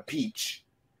 They had a peach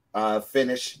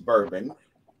finished bourbon,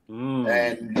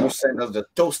 and you sent us the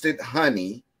toasted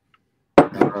honey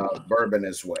bourbon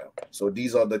as well. So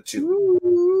these are the 2.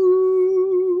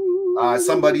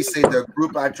 Somebody said the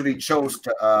group actually chose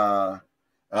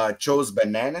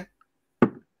banana.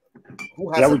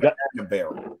 Who has banana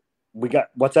barrel? We got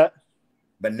what's that?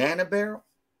 Banana barrel.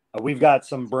 We've got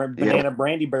some banana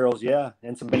brandy barrels,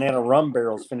 and some banana rum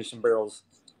barrels, finishing barrels.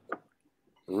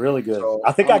 Really good. So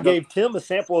I think I gave Tim a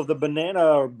sample of the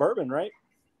banana bourbon, right?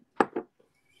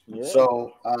 Yeah.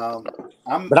 So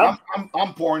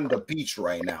I'm pouring the peach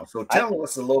right now. So tell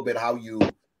us a little bit how you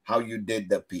did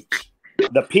the peach.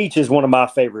 The peach is one of my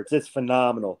favorites. It's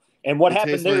phenomenal. And what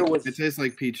happened there was it tastes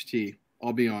like peach tea.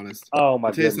 I'll be honest. Oh my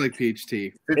god. It tastes like peach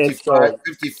tea.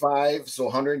 55, so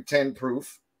 110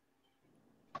 proof.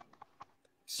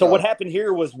 So what happened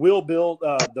here was Will Bill,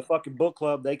 the fucking book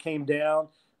club, they came down.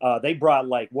 They brought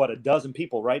like a dozen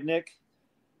people, right, Nick?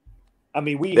 I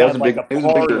mean, we had like a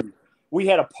party. We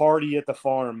had a party at the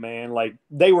farm, man. Like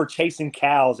they were chasing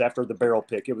cows after the barrel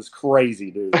pick. It was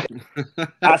crazy, dude.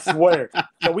 I swear.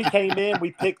 So we came in,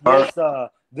 we picked this.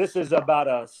 This is about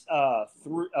a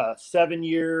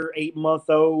 7-year,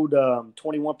 8-month-old,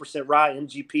 21% rye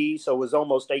MGP. So it was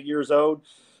almost 8 years old.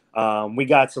 We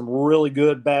got some really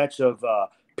good batch of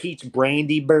peach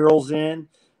brandy barrels in.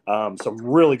 Some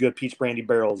really good peach brandy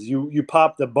barrels. You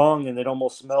pop the bung and it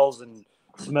almost smells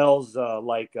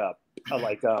like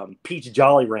peach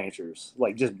Jolly Ranchers.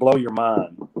 Like just blow your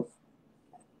mind.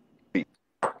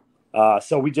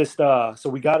 So we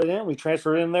got it in. We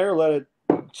transferred it in there, let it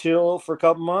chill for a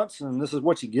couple months, and this is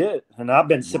what you get. And I've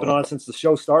been sipping on it since the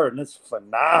show started, and it's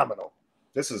phenomenal.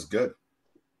 This is good.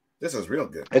 This is real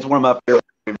good. It's one of my favorites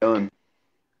we've done.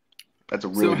 That's a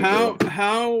really good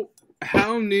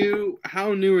how new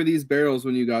are these barrels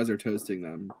when you guys are toasting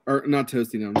them, or not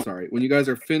toasting them? I'm sorry, when you guys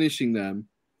are finishing them.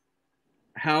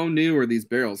 How new are these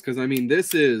barrels? Because I mean,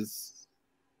 this is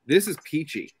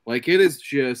peachy. Like it is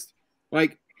just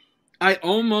like I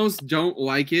almost don't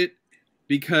like it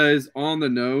because on the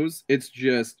nose it's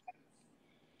just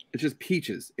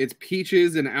peaches. It's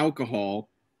peaches and alcohol,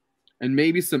 and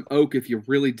maybe some oak if you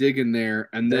really dig in there.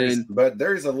 And but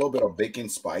there's a little bit of baking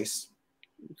spice.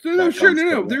 No,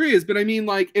 there is. But I mean,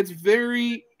 like it's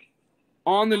very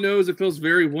on the nose. It feels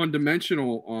very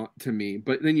one-dimensional to me.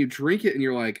 But then you drink it and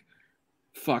you're like,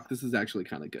 fuck, this is actually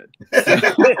kind of good.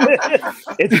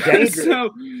 It's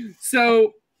dangerous.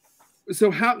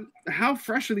 So how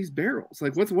fresh are these barrels?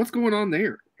 Like what's going on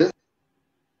there?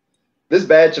 This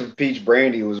batch of peach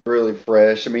brandy was really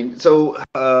fresh. I mean, so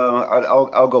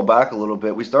I'll go back a little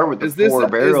bit. We started with the four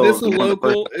barrels.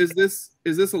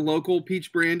 Is this a local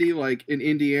peach brandy, like in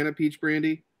Indiana peach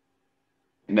brandy?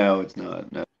 No, it's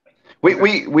not. No,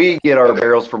 we get our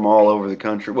barrels from all over the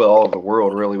country. Well, all over the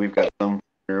world, really. We've got some from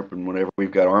Europe and whatever.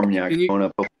 We've got Armagnac going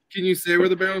up. Can you say where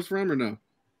the barrel's from or no?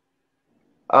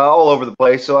 All over the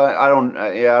place. So I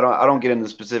don't get into the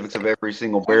specifics of every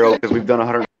single barrel because we've done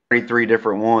 133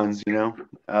 different ones, you know.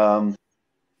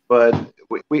 But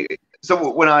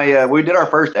so when we did our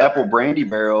first apple brandy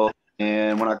barrel,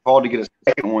 and when I called to get a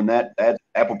second one, that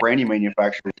apple brandy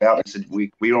manufacturer was out and said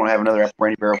we don't have another apple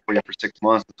brandy barrel for you for 6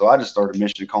 months. So I just started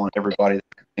mission calling everybody that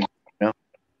I could think of, you know.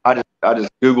 I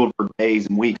just Googled for days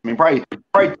and weeks. I mean, probably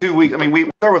 2 weeks. I mean, we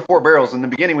started with 4 barrels. In the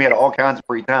beginning, we had all kinds of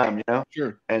free time, you know.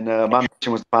 Sure. And my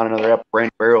mission was to find another apple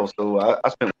brandy barrel. So I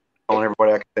spent calling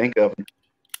everybody I could think of.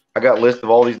 I got a list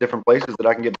of all these different places that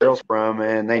I can get barrels from,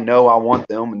 and they know I want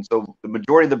them. And so the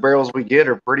majority of the barrels we get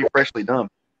are pretty freshly done.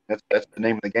 That's the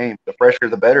name of the game. The fresher,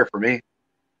 the better for me.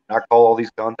 I call all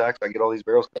these contacts. I get all these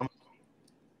barrels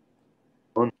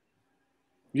coming.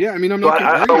 Yeah, I mean, I'm not. So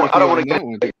I don't want to get.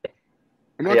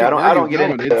 I don't get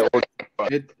into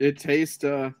it. It tastes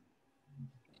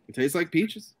like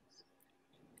peaches.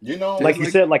 You know, like you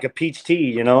said, like a peach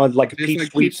tea. You know, like a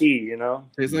peach sweet tea. You know,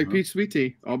 tastes like peach sweet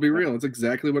tea. I'll be real. It's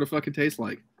exactly what it fucking tastes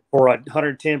like. For a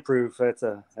 110 proof, that's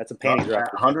a panty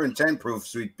dropper. 110 proof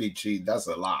sweet peach tea. That's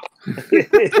a lot.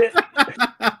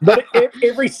 But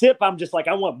every sip, I'm just like,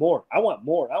 I want more. I want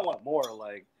more. I want more.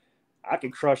 Like, I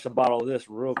can crush a bottle of this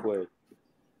real quick.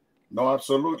 No,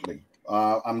 absolutely.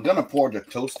 I'm gonna pour the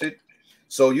toasted.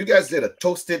 So you guys did a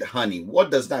toasted honey.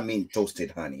 What does that mean,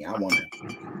 toasted honey? I want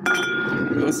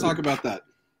to. Let's talk about that.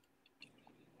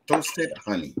 Toasted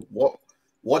honey.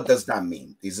 What does that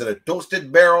mean? Is it a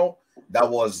toasted barrel that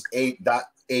was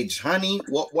aged honey?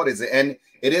 What is it? And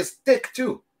it is thick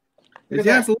too.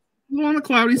 Yeah, it's a little on the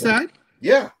cloudy side.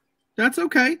 Yeah, that's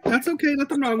okay. That's okay.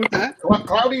 Nothing wrong with that.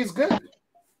 Cloudy is good.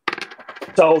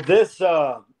 So this,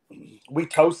 we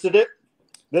toasted it.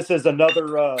 This is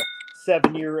another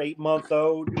 7-year,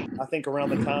 8-month-old. I think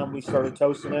around the time we started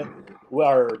toasting it.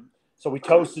 So we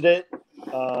toasted it,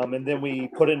 and then we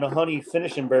put it in a honey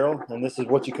finishing barrel, and this is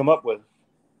what you come up with.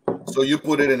 So you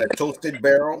put it in a toasted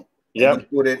barrel. Yeah. You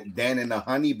put it then in a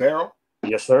honey barrel.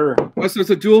 Yes, sir. Oh, so it's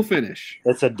a dual finish.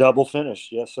 It's a double finish.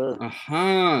 Yes, sir.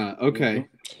 Aha. Okay.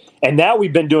 Mm-hmm. And now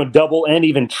we've been doing double and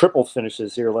even triple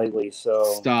finishes here lately. So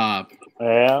stop.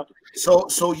 Yeah.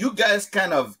 So you guys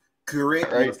kind of curate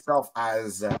yourself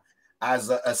as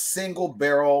a single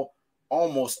barrel,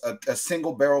 almost a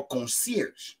single barrel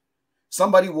concierge.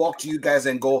 Somebody walk to you guys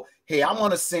and go, "Hey, I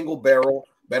want a single barrel,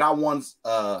 but I want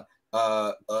a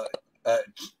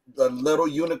little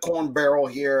unicorn barrel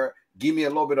here. Give me a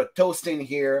little bit of toasting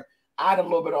here. Add a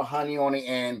little bit of honey on the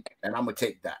end, and I'm gonna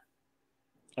take that."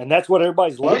 And that's what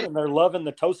everybody's loving. They're loving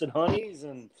the toasted honeys,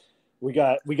 and we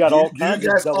got all kinds. Do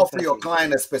you guys offer your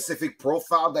client a specific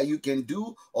profile that you can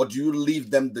do, or do you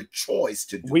leave them the choice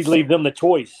to do? We leave them the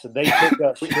choice. They pick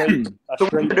a straight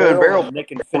barrel, and they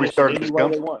can finish it any way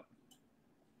they want.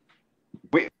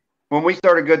 When we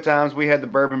started Good Times, we had the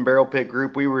Bourbon Barrel Pick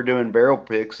group. We were doing barrel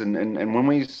picks, and when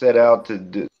we set out to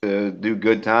do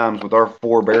Good Times with our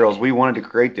 4 barrels, we wanted to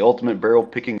create the ultimate barrel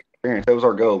picking experience. That was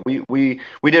our goal. We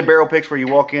did barrel picks where you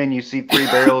walk in, you see 3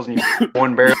 barrels, and you pick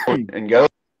 1 barrel and go.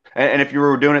 And if you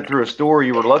were doing it through a store,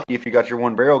 you were lucky if you got your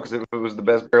 1 barrel, because if it was the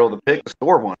best barrel to pick, the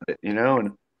store wanted it, you know,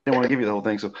 and didn't want to give you the whole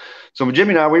thing. So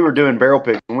Jimmy and I, we were doing barrel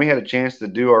picks. When we had a chance to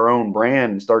do our own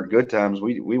brand and start Good Times,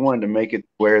 we wanted to make it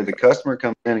where the customer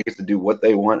comes in and gets to do what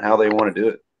they want, how they want to do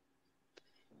it.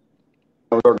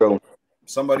 That was our goal.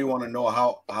 Somebody want to know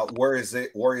how where is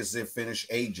it finished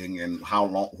aging, and how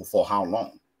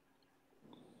long?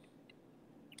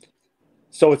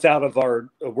 So it's out of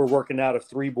we're working out of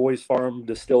Three Boys Farm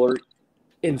Distillery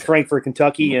in Frankfort,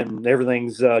 Kentucky, and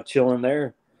everything's chilling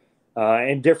there.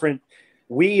 And different.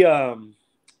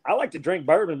 I like to drink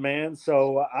bourbon, man.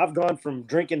 So I've gone from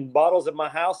drinking bottles at my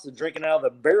house to drinking out of the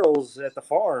barrels at the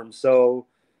farm. So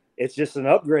it's just an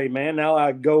upgrade, man. Now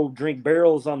I go drink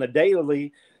barrels on the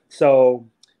daily. So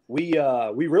we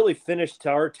really finished to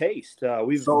our taste.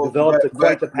 We've developed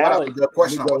quite the palate. The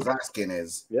question I was asking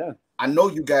is, yeah, I know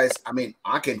you guys, I mean,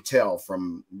 I can tell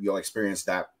from your experience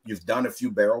that you've done a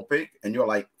few barrel pick and you're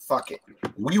like, fuck it.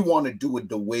 We want to do it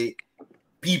the way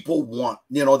people want,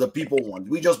 the people want.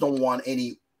 We just don't want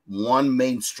any one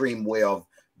mainstream way of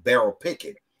barrel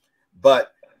picking.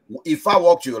 But if I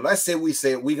walk you, let's say we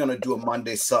say we're gonna do a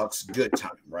Monday sucks good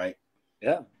time, right?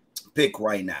 Yeah. Pick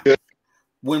right now.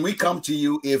 When we come to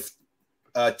you, if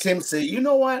Tim say, you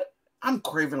know what, I'm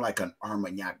craving like an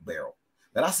Armagnac barrel.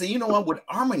 But I say, you know what, with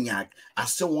Armagnac, I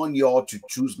still want y'all to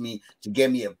choose me to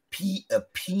get me a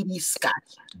peaty Scotch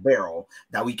barrel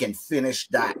that we can finish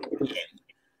that in.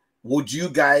 Would you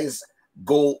guys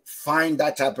go find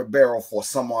that type of barrel for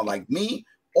someone like me?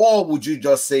 Or would you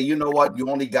just say, you know what, you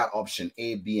only got option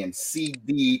A, B, and C,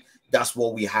 D. That's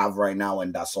what we have right now,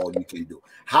 and that's all you can do.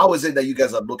 How is it that you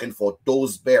guys are looking for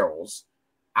those barrels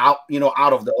out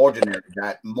of the ordinary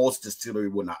that most distillery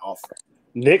would not offer?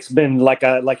 Nick's been like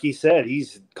he said,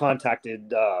 he's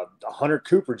contacted 100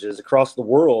 cooperages across the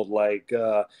world. Like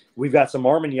we've got some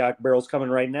Armagnac barrels coming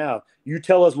right now. You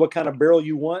tell us what kind of barrel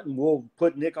you want, and we'll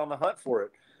put Nick on the hunt for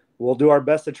it. We'll do our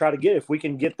best to try to get it. If we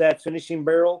can get that finishing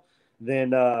barrel,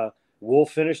 then we'll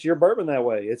finish your bourbon that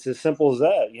way. It's as simple as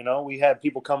that. You know, we have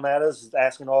people come at us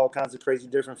asking all kinds of crazy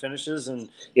different finishes, and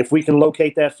if we can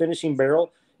locate that finishing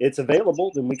barrel, it's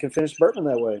available, then we can finish bourbon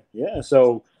that way. Yeah,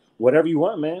 so whatever you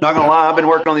want, man. Not gonna lie, I've been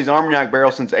working on these Armagnac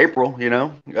barrels since April.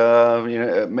 I've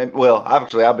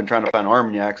been trying to find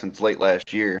Armagnac since late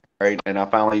last year, right? And I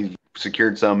finally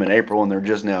secured some in April, and they're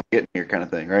just now getting here, kind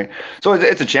of thing, right? So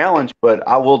it's a challenge, but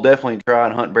I will definitely try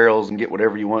and hunt barrels and get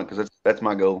whatever you want, because that's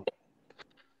my goal.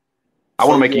 I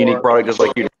want to make a unique product just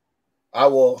like you. I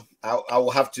will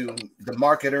have to. The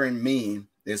marketer in me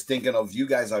is thinking of you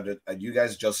guys. You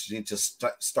guys just need to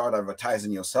start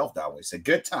advertising yourself that way. Say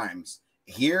good times.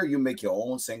 Here you make your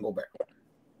own single barrel,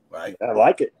 right? I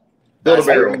like it. That's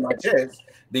very much it.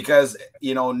 Because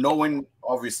knowing,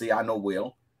 obviously I know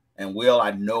Will, and Will, I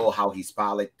know how his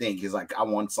palate thinks. He's like, I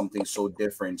want something so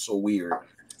different, so weird,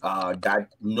 that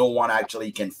no one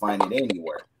actually can find it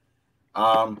anywhere.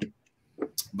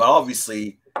 But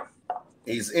obviously,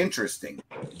 it's interesting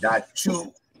that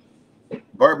two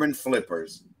bourbon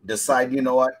flippers decide, you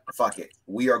know what, fuck it,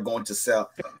 we are going to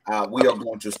start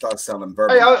selling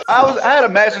bourbon. Hey, I had a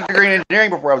master's degree in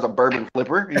engineering before I was a bourbon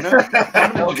flipper,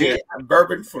 Okay,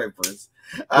 bourbon flippers.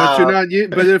 But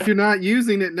if you're not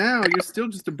using it now, you're still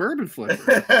just a bourbon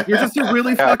flipper. You're just a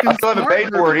really fucking I still haven't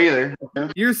paid for it either.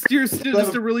 You're still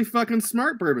just a really fucking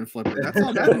smart bourbon flipper. That's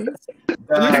all that means.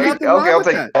 There's nothing wrong with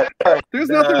that. There's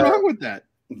nothing wrong with that.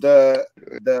 The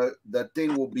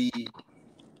thing will be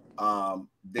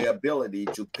the ability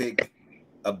to pick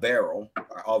a barrel,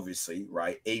 obviously,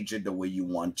 right? Age it the way you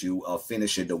want to,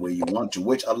 finish it the way you want to,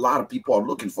 which a lot of people are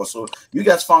looking for. So you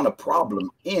guys found a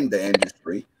problem in the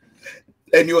industry,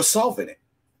 and you're solving it.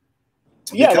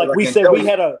 Yeah, because like we said,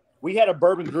 we had a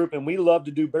bourbon group, and we love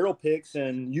to do barrel picks,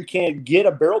 and you can't get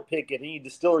a barrel pick at any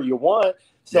distillery you want.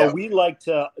 So we like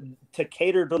to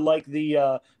cater to like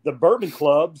the bourbon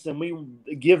clubs, and we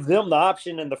give them the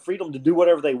option and the freedom to do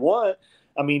whatever they want.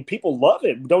 I mean, people love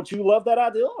it. Don't you love that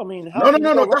idea? I mean, no.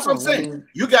 That's what I'm saying.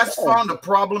 You guys found a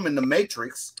problem in the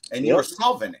matrix, and you're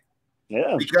solving it.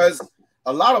 Yeah. Because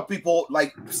a lot of people,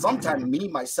 like sometimes me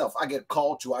myself, I get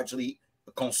called to actually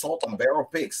consult on barrel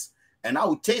picks, and I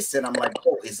would taste it. I'm like,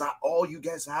 oh, is that all you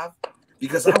guys have?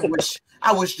 Because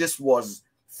I wish this was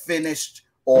finished,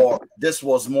 or this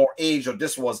was more aged, or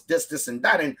this was this and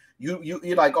that. And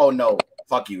you're like, oh no,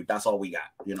 fuck you. That's all we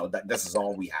got. That this is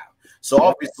all we have. So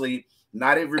obviously,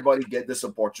 not everybody get this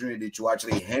opportunity to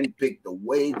actually handpick the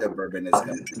way the bourbon is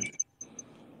going to be.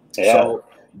 Yeah. So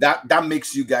that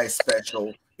makes you guys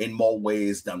special in more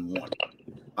ways than one.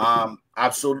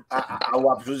 Absolutely, I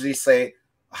will absolutely say,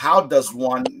 how does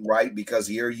one, right? Because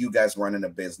here you guys running a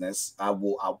business,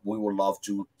 we would love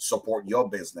to support your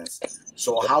business.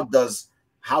 So how does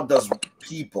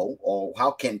people, or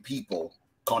how can people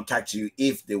contact you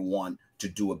if they want to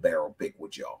do a barrel pick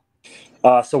with y'all?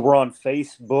 So we're on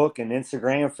Facebook and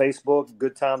Instagram. Facebook,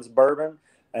 Good Times Bourbon,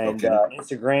 and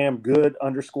Instagram,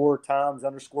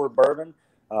 Good_Times_Bourbon.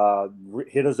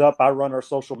 Hit us up. I run our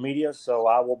social media, so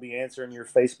I will be answering your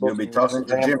Facebook and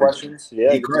Instagram questions.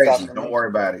 Yeah, he crazy. Don't worry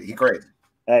about it. He crazy.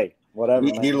 Hey, whatever.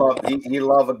 He love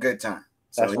a good time.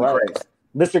 So that's right. Crazy.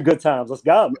 Mr. Good Times. Let's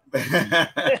go.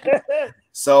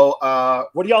 So,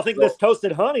 what do y'all think of this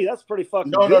toasted honey? That's pretty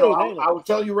fucking good. No. I will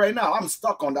tell you right now, I'm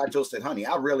stuck on that toasted honey.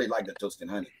 I really like the toasted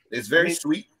honey. It's very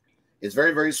sweet. It's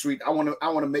very, very sweet. I want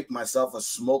to make myself a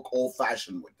smoke old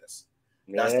fashioned with this.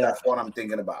 That's what I'm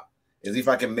thinking about. Is if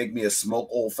I can make me a smoke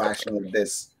old fashioned with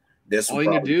this. All you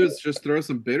need to do is just throw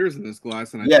some bitters in this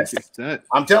glass, and I think it's set.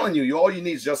 I'm telling you, all you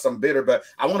need is just some bitter, but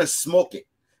I want to smoke it.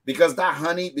 Because that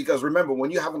honey, because remember, when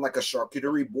you're having like a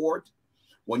charcuterie board,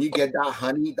 when you get that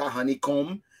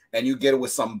honeycomb and you get it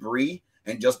with some brie,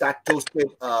 and just that toasted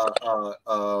baguette.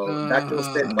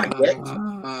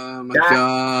 Oh my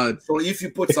God. So if you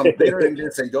put some bitter in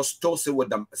this and just toast it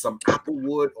with some apple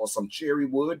wood or some cherry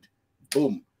wood,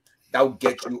 boom, that will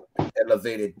get you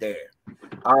elevated there.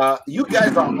 You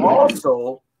guys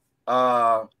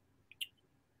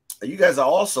are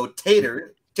also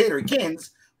tater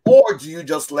kings, or do you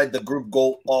just let the group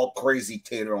go all crazy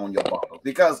tater on your bottle?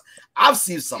 Because I've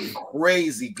seen some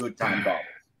crazy good time bottles.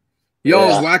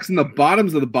 Y'all waxing the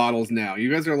bottoms of the bottles now.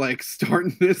 You guys are like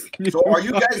starting this. So are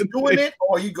you guys doing it,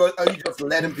 or are you just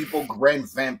letting people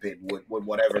grand vamp it with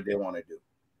whatever they want to do?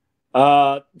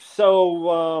 Either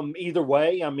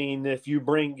way, I mean, if you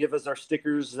give us our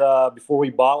stickers before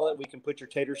we bottle it, we can put your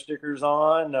tater stickers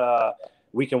on.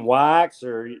 We can wax,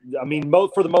 or I mean,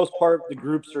 for the most part, the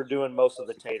groups are doing most of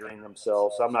the tatering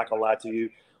themselves. So I'm not gonna lie to you,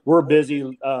 we're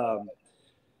busy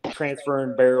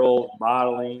transferring barrels,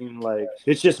 bottling. Like,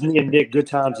 it's just me and Nick. Good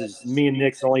Times me and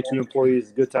Nick's the only two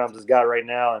employees Good Times has got right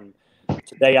now, and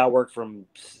today I work from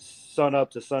sun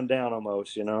up to sundown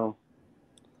almost.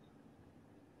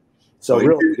 So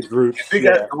really, the group. If you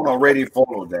guys don't already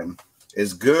follow them,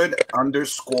 it's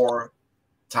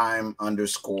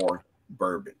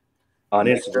good_time_bourbon. On Instagram.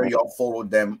 Make sure y'all follow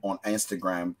them on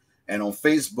Instagram and on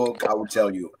Facebook. I will tell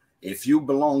you, if you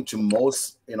belong to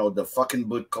most, the fucking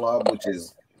book club, which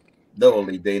is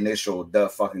literally the initial the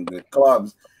fucking good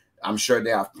clubs, I'm sure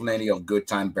they have plenty of good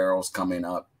time barrels coming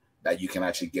up that you can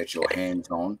actually get your hands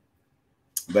on.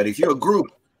 But if you're a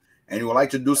group and you would like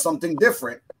to do something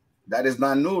different, that is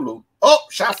not Nulu. Oh,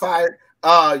 shot fired.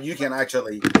 You can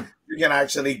actually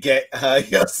get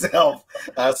yourself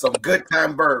some good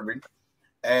time bourbon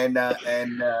and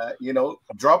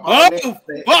drop on it.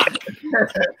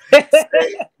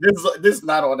 This is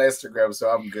not on Instagram, so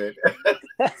I'm good.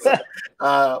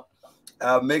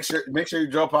 Make sure you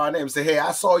drop on it and say, hey,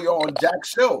 I saw you on Jack's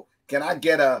show. Can I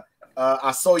get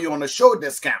I saw you on the show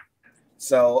discount?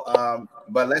 So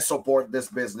but let's support this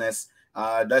business.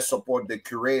 Let's support the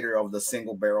curator of the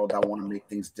single barrel that want to make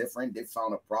things different. They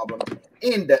found a problem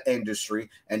in the industry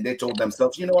and they told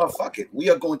themselves, you know what, fuck it. We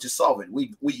are going to solve it.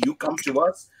 You come to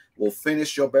us, we'll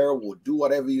finish your barrel, we'll do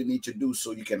whatever you need to do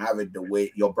so you can have it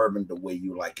your bourbon the way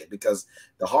you like it. Because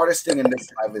the hardest thing in this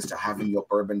life is to having your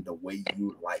bourbon the way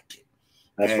you like it.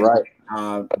 That's right.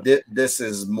 This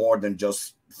is more than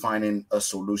just finding a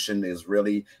solution, is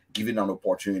really giving an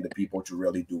opportunity to people to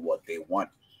really do what they want.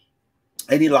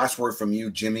 Any last word from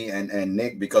you, Jimmy and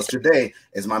Nick? Because today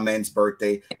is my man's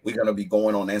birthday. We're going to be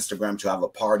going on Instagram to have a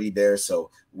party there.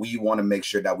 So we want to make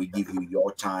sure that we give you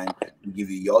your time, we give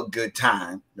you your good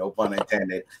time, no pun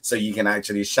intended, so you can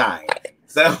actually shine.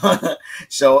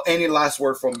 So any last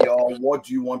word from y'all? What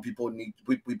do you want people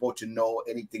to know?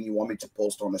 Anything you want me to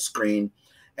post on the screen?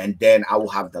 And then I will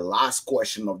have the last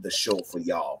question of the show for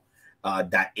y'all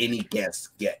that any guests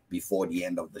get before the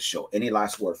end of the show. Any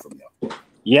last word from y'all?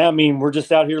 Yeah, I mean, we're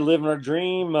just out here living our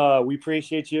dream. We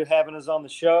appreciate you having us on the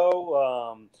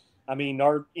show. I mean,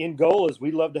 our end goal is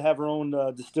we'd love to have our own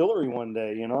distillery one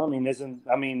day.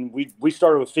 We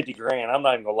started with 50 grand. I'm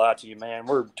not even gonna lie to you, man.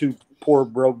 We're two poor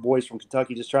broke boys from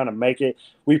Kentucky just trying to make it.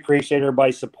 We appreciate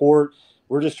everybody's support.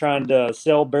 We're just trying to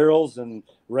sell barrels and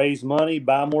raise money,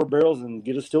 buy more barrels, and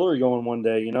get a distillery going one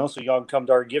day. So y'all can come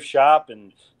to our gift shop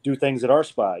and do things at our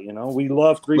spot. We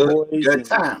love Three Boys. Good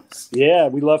times. Yeah,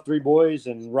 we love Three Boys,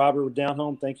 and Robert with Down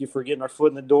Home. Thank you for getting our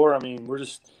foot in the door. I mean, we're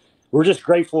just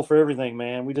grateful for everything,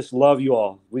 man. We just love you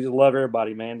all. We just love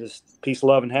everybody, man. Just peace,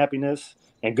 love, and happiness,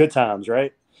 and good times,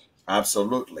 right?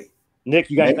 Absolutely. Nick,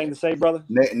 you got anything to say, brother?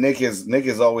 Nick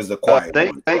is always the quiet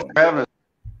one. Thanks for having us.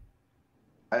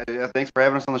 Thanks for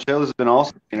having us on the show. This has been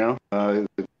awesome.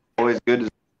 It's always good to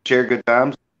share good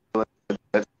times.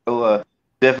 Let's go.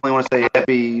 Definitely want to say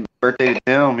happy birthday to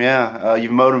Tim. Yeah,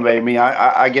 you've motivated me.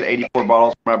 I get 84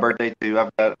 bottles for my birthday too.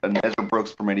 I've got an Ezra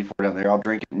Brooks from 84 down there. I'll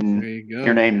drink it in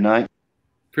your name tonight.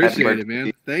 Appreciate it,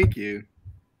 man. Thank you.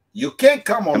 You can't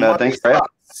come on Monday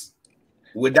Sucks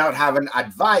without having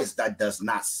advice that does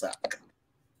not suck.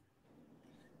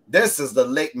 This is the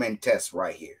Lakeman test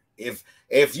right here.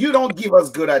 If you don't give us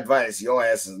good advice, your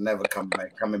ass is never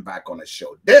coming back on the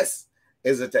show. This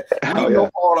is a test. We know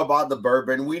all about the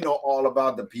bourbon. We know all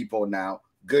about the people now.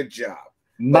 Good job.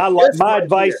 My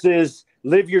advice is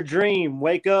live your dream.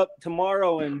 Wake up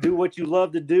tomorrow and do what you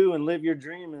love to do and live your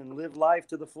dream and live life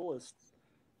to the fullest.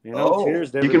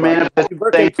 Cheers to everybody. You can manifest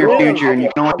your future, and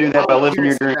you can only do that by living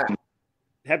your dream.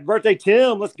 Happy birthday,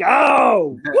 Tim. Let's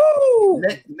go. Woo!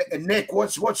 Nick,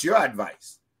 what's your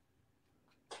advice?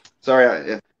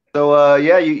 Sorry. So,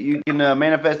 you can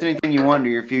manifest anything you want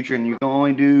into your future, and you can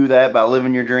only do that by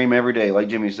living your dream every day. Like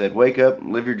Jimmy said, wake up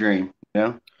and live your dream,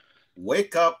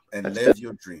 Wake up and live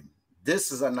your dream.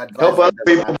 This is an advice. Help other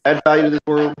people add value to this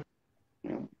world.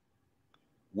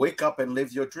 Wake up and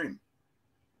live your dream.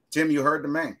 Tim, you heard the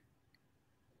man.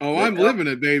 Oh, I'm living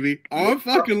it, baby. Oh, I'm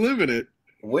fucking living it.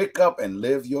 Wake up and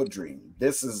live your dream.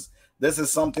 This is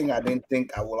something I didn't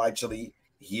think I will actually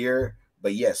hear.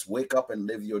 But yes, wake up and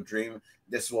live your dream.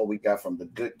 This is what we got from the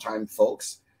Good Time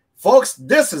folks. Folks,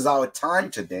 this is our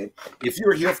time today. If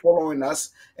you're here following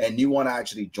us and you want to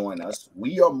actually join us,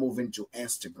 we are moving to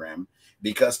Instagram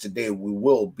because today we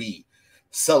will be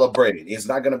celebrating. It's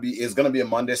going to be a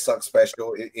Monday Suck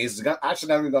special. It's actually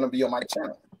not even going to be on my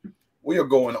channel. We are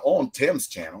going on Tim's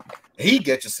channel. He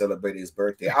gets to celebrate his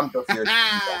birthday. I'm just here to be the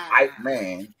hype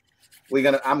man.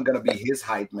 I'm gonna be his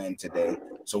hype man today,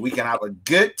 so we can have a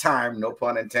good time, no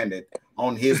pun intended,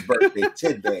 on his birthday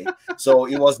today. So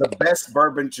it was the best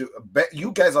bourbon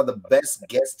you guys are the best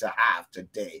guests to have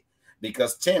today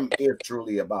because Tim is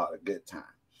truly about a good time.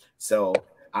 So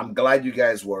I'm glad you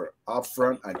guys were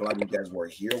upfront. I'm glad you guys were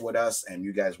here with us and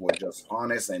you guys were just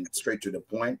honest and straight to the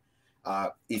point.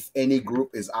 If any group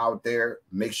is out there,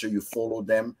 make sure you follow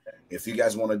them. If you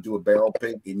guys want to do a barrel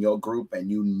pick in your group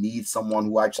and you need someone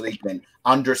who actually can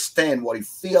understand what it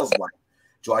feels like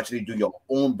to actually do your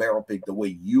own barrel pick the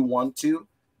way you want to,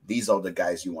 these are the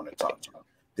guys you want to talk to.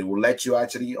 They will let you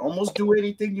actually almost do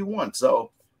anything you want.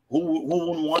 So who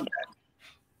wouldn't want that?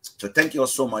 So thank you all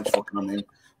so much for coming.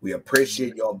 We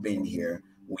appreciate y'all being here.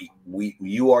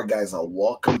 You guys are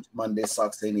welcome to Monday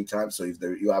Sucks anytime. So if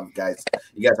you guys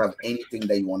have anything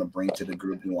that you want to bring to the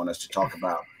group, you want us to talk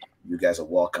about, you guys are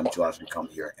welcome to actually come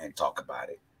here and talk about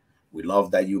it. We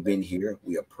love that you've been here.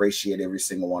 We appreciate every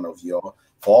single one of y'all.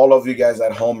 For all of you guys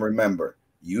at home, remember,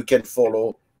 you can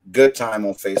follow Good Time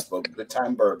on Facebook, Good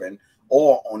Time Bourbon,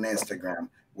 or on Instagram,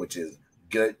 which is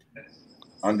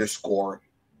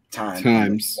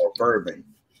good_time_bourbon.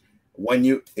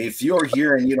 If you're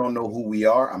here and you don't know who we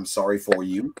are, I'm sorry for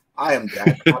you. I am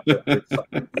Dad,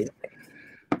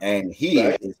 and he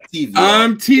is TVR.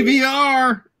 I'm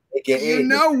TVR. AKA you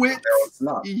know it.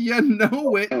 You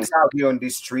know it. He's out here on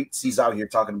these streets. He's out here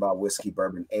talking about whiskey,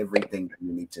 bourbon, everything that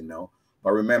you need to know.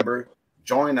 But remember,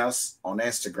 join us on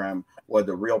Instagram where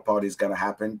the real party is going to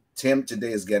happen. Tim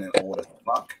today is getting old as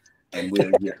fuck, and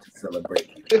we're here to celebrate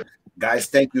you. Guys,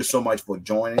 thank you so much for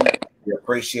joining. We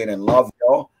appreciate and love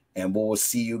y'all, and we will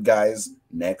see you guys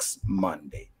next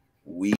Monday. We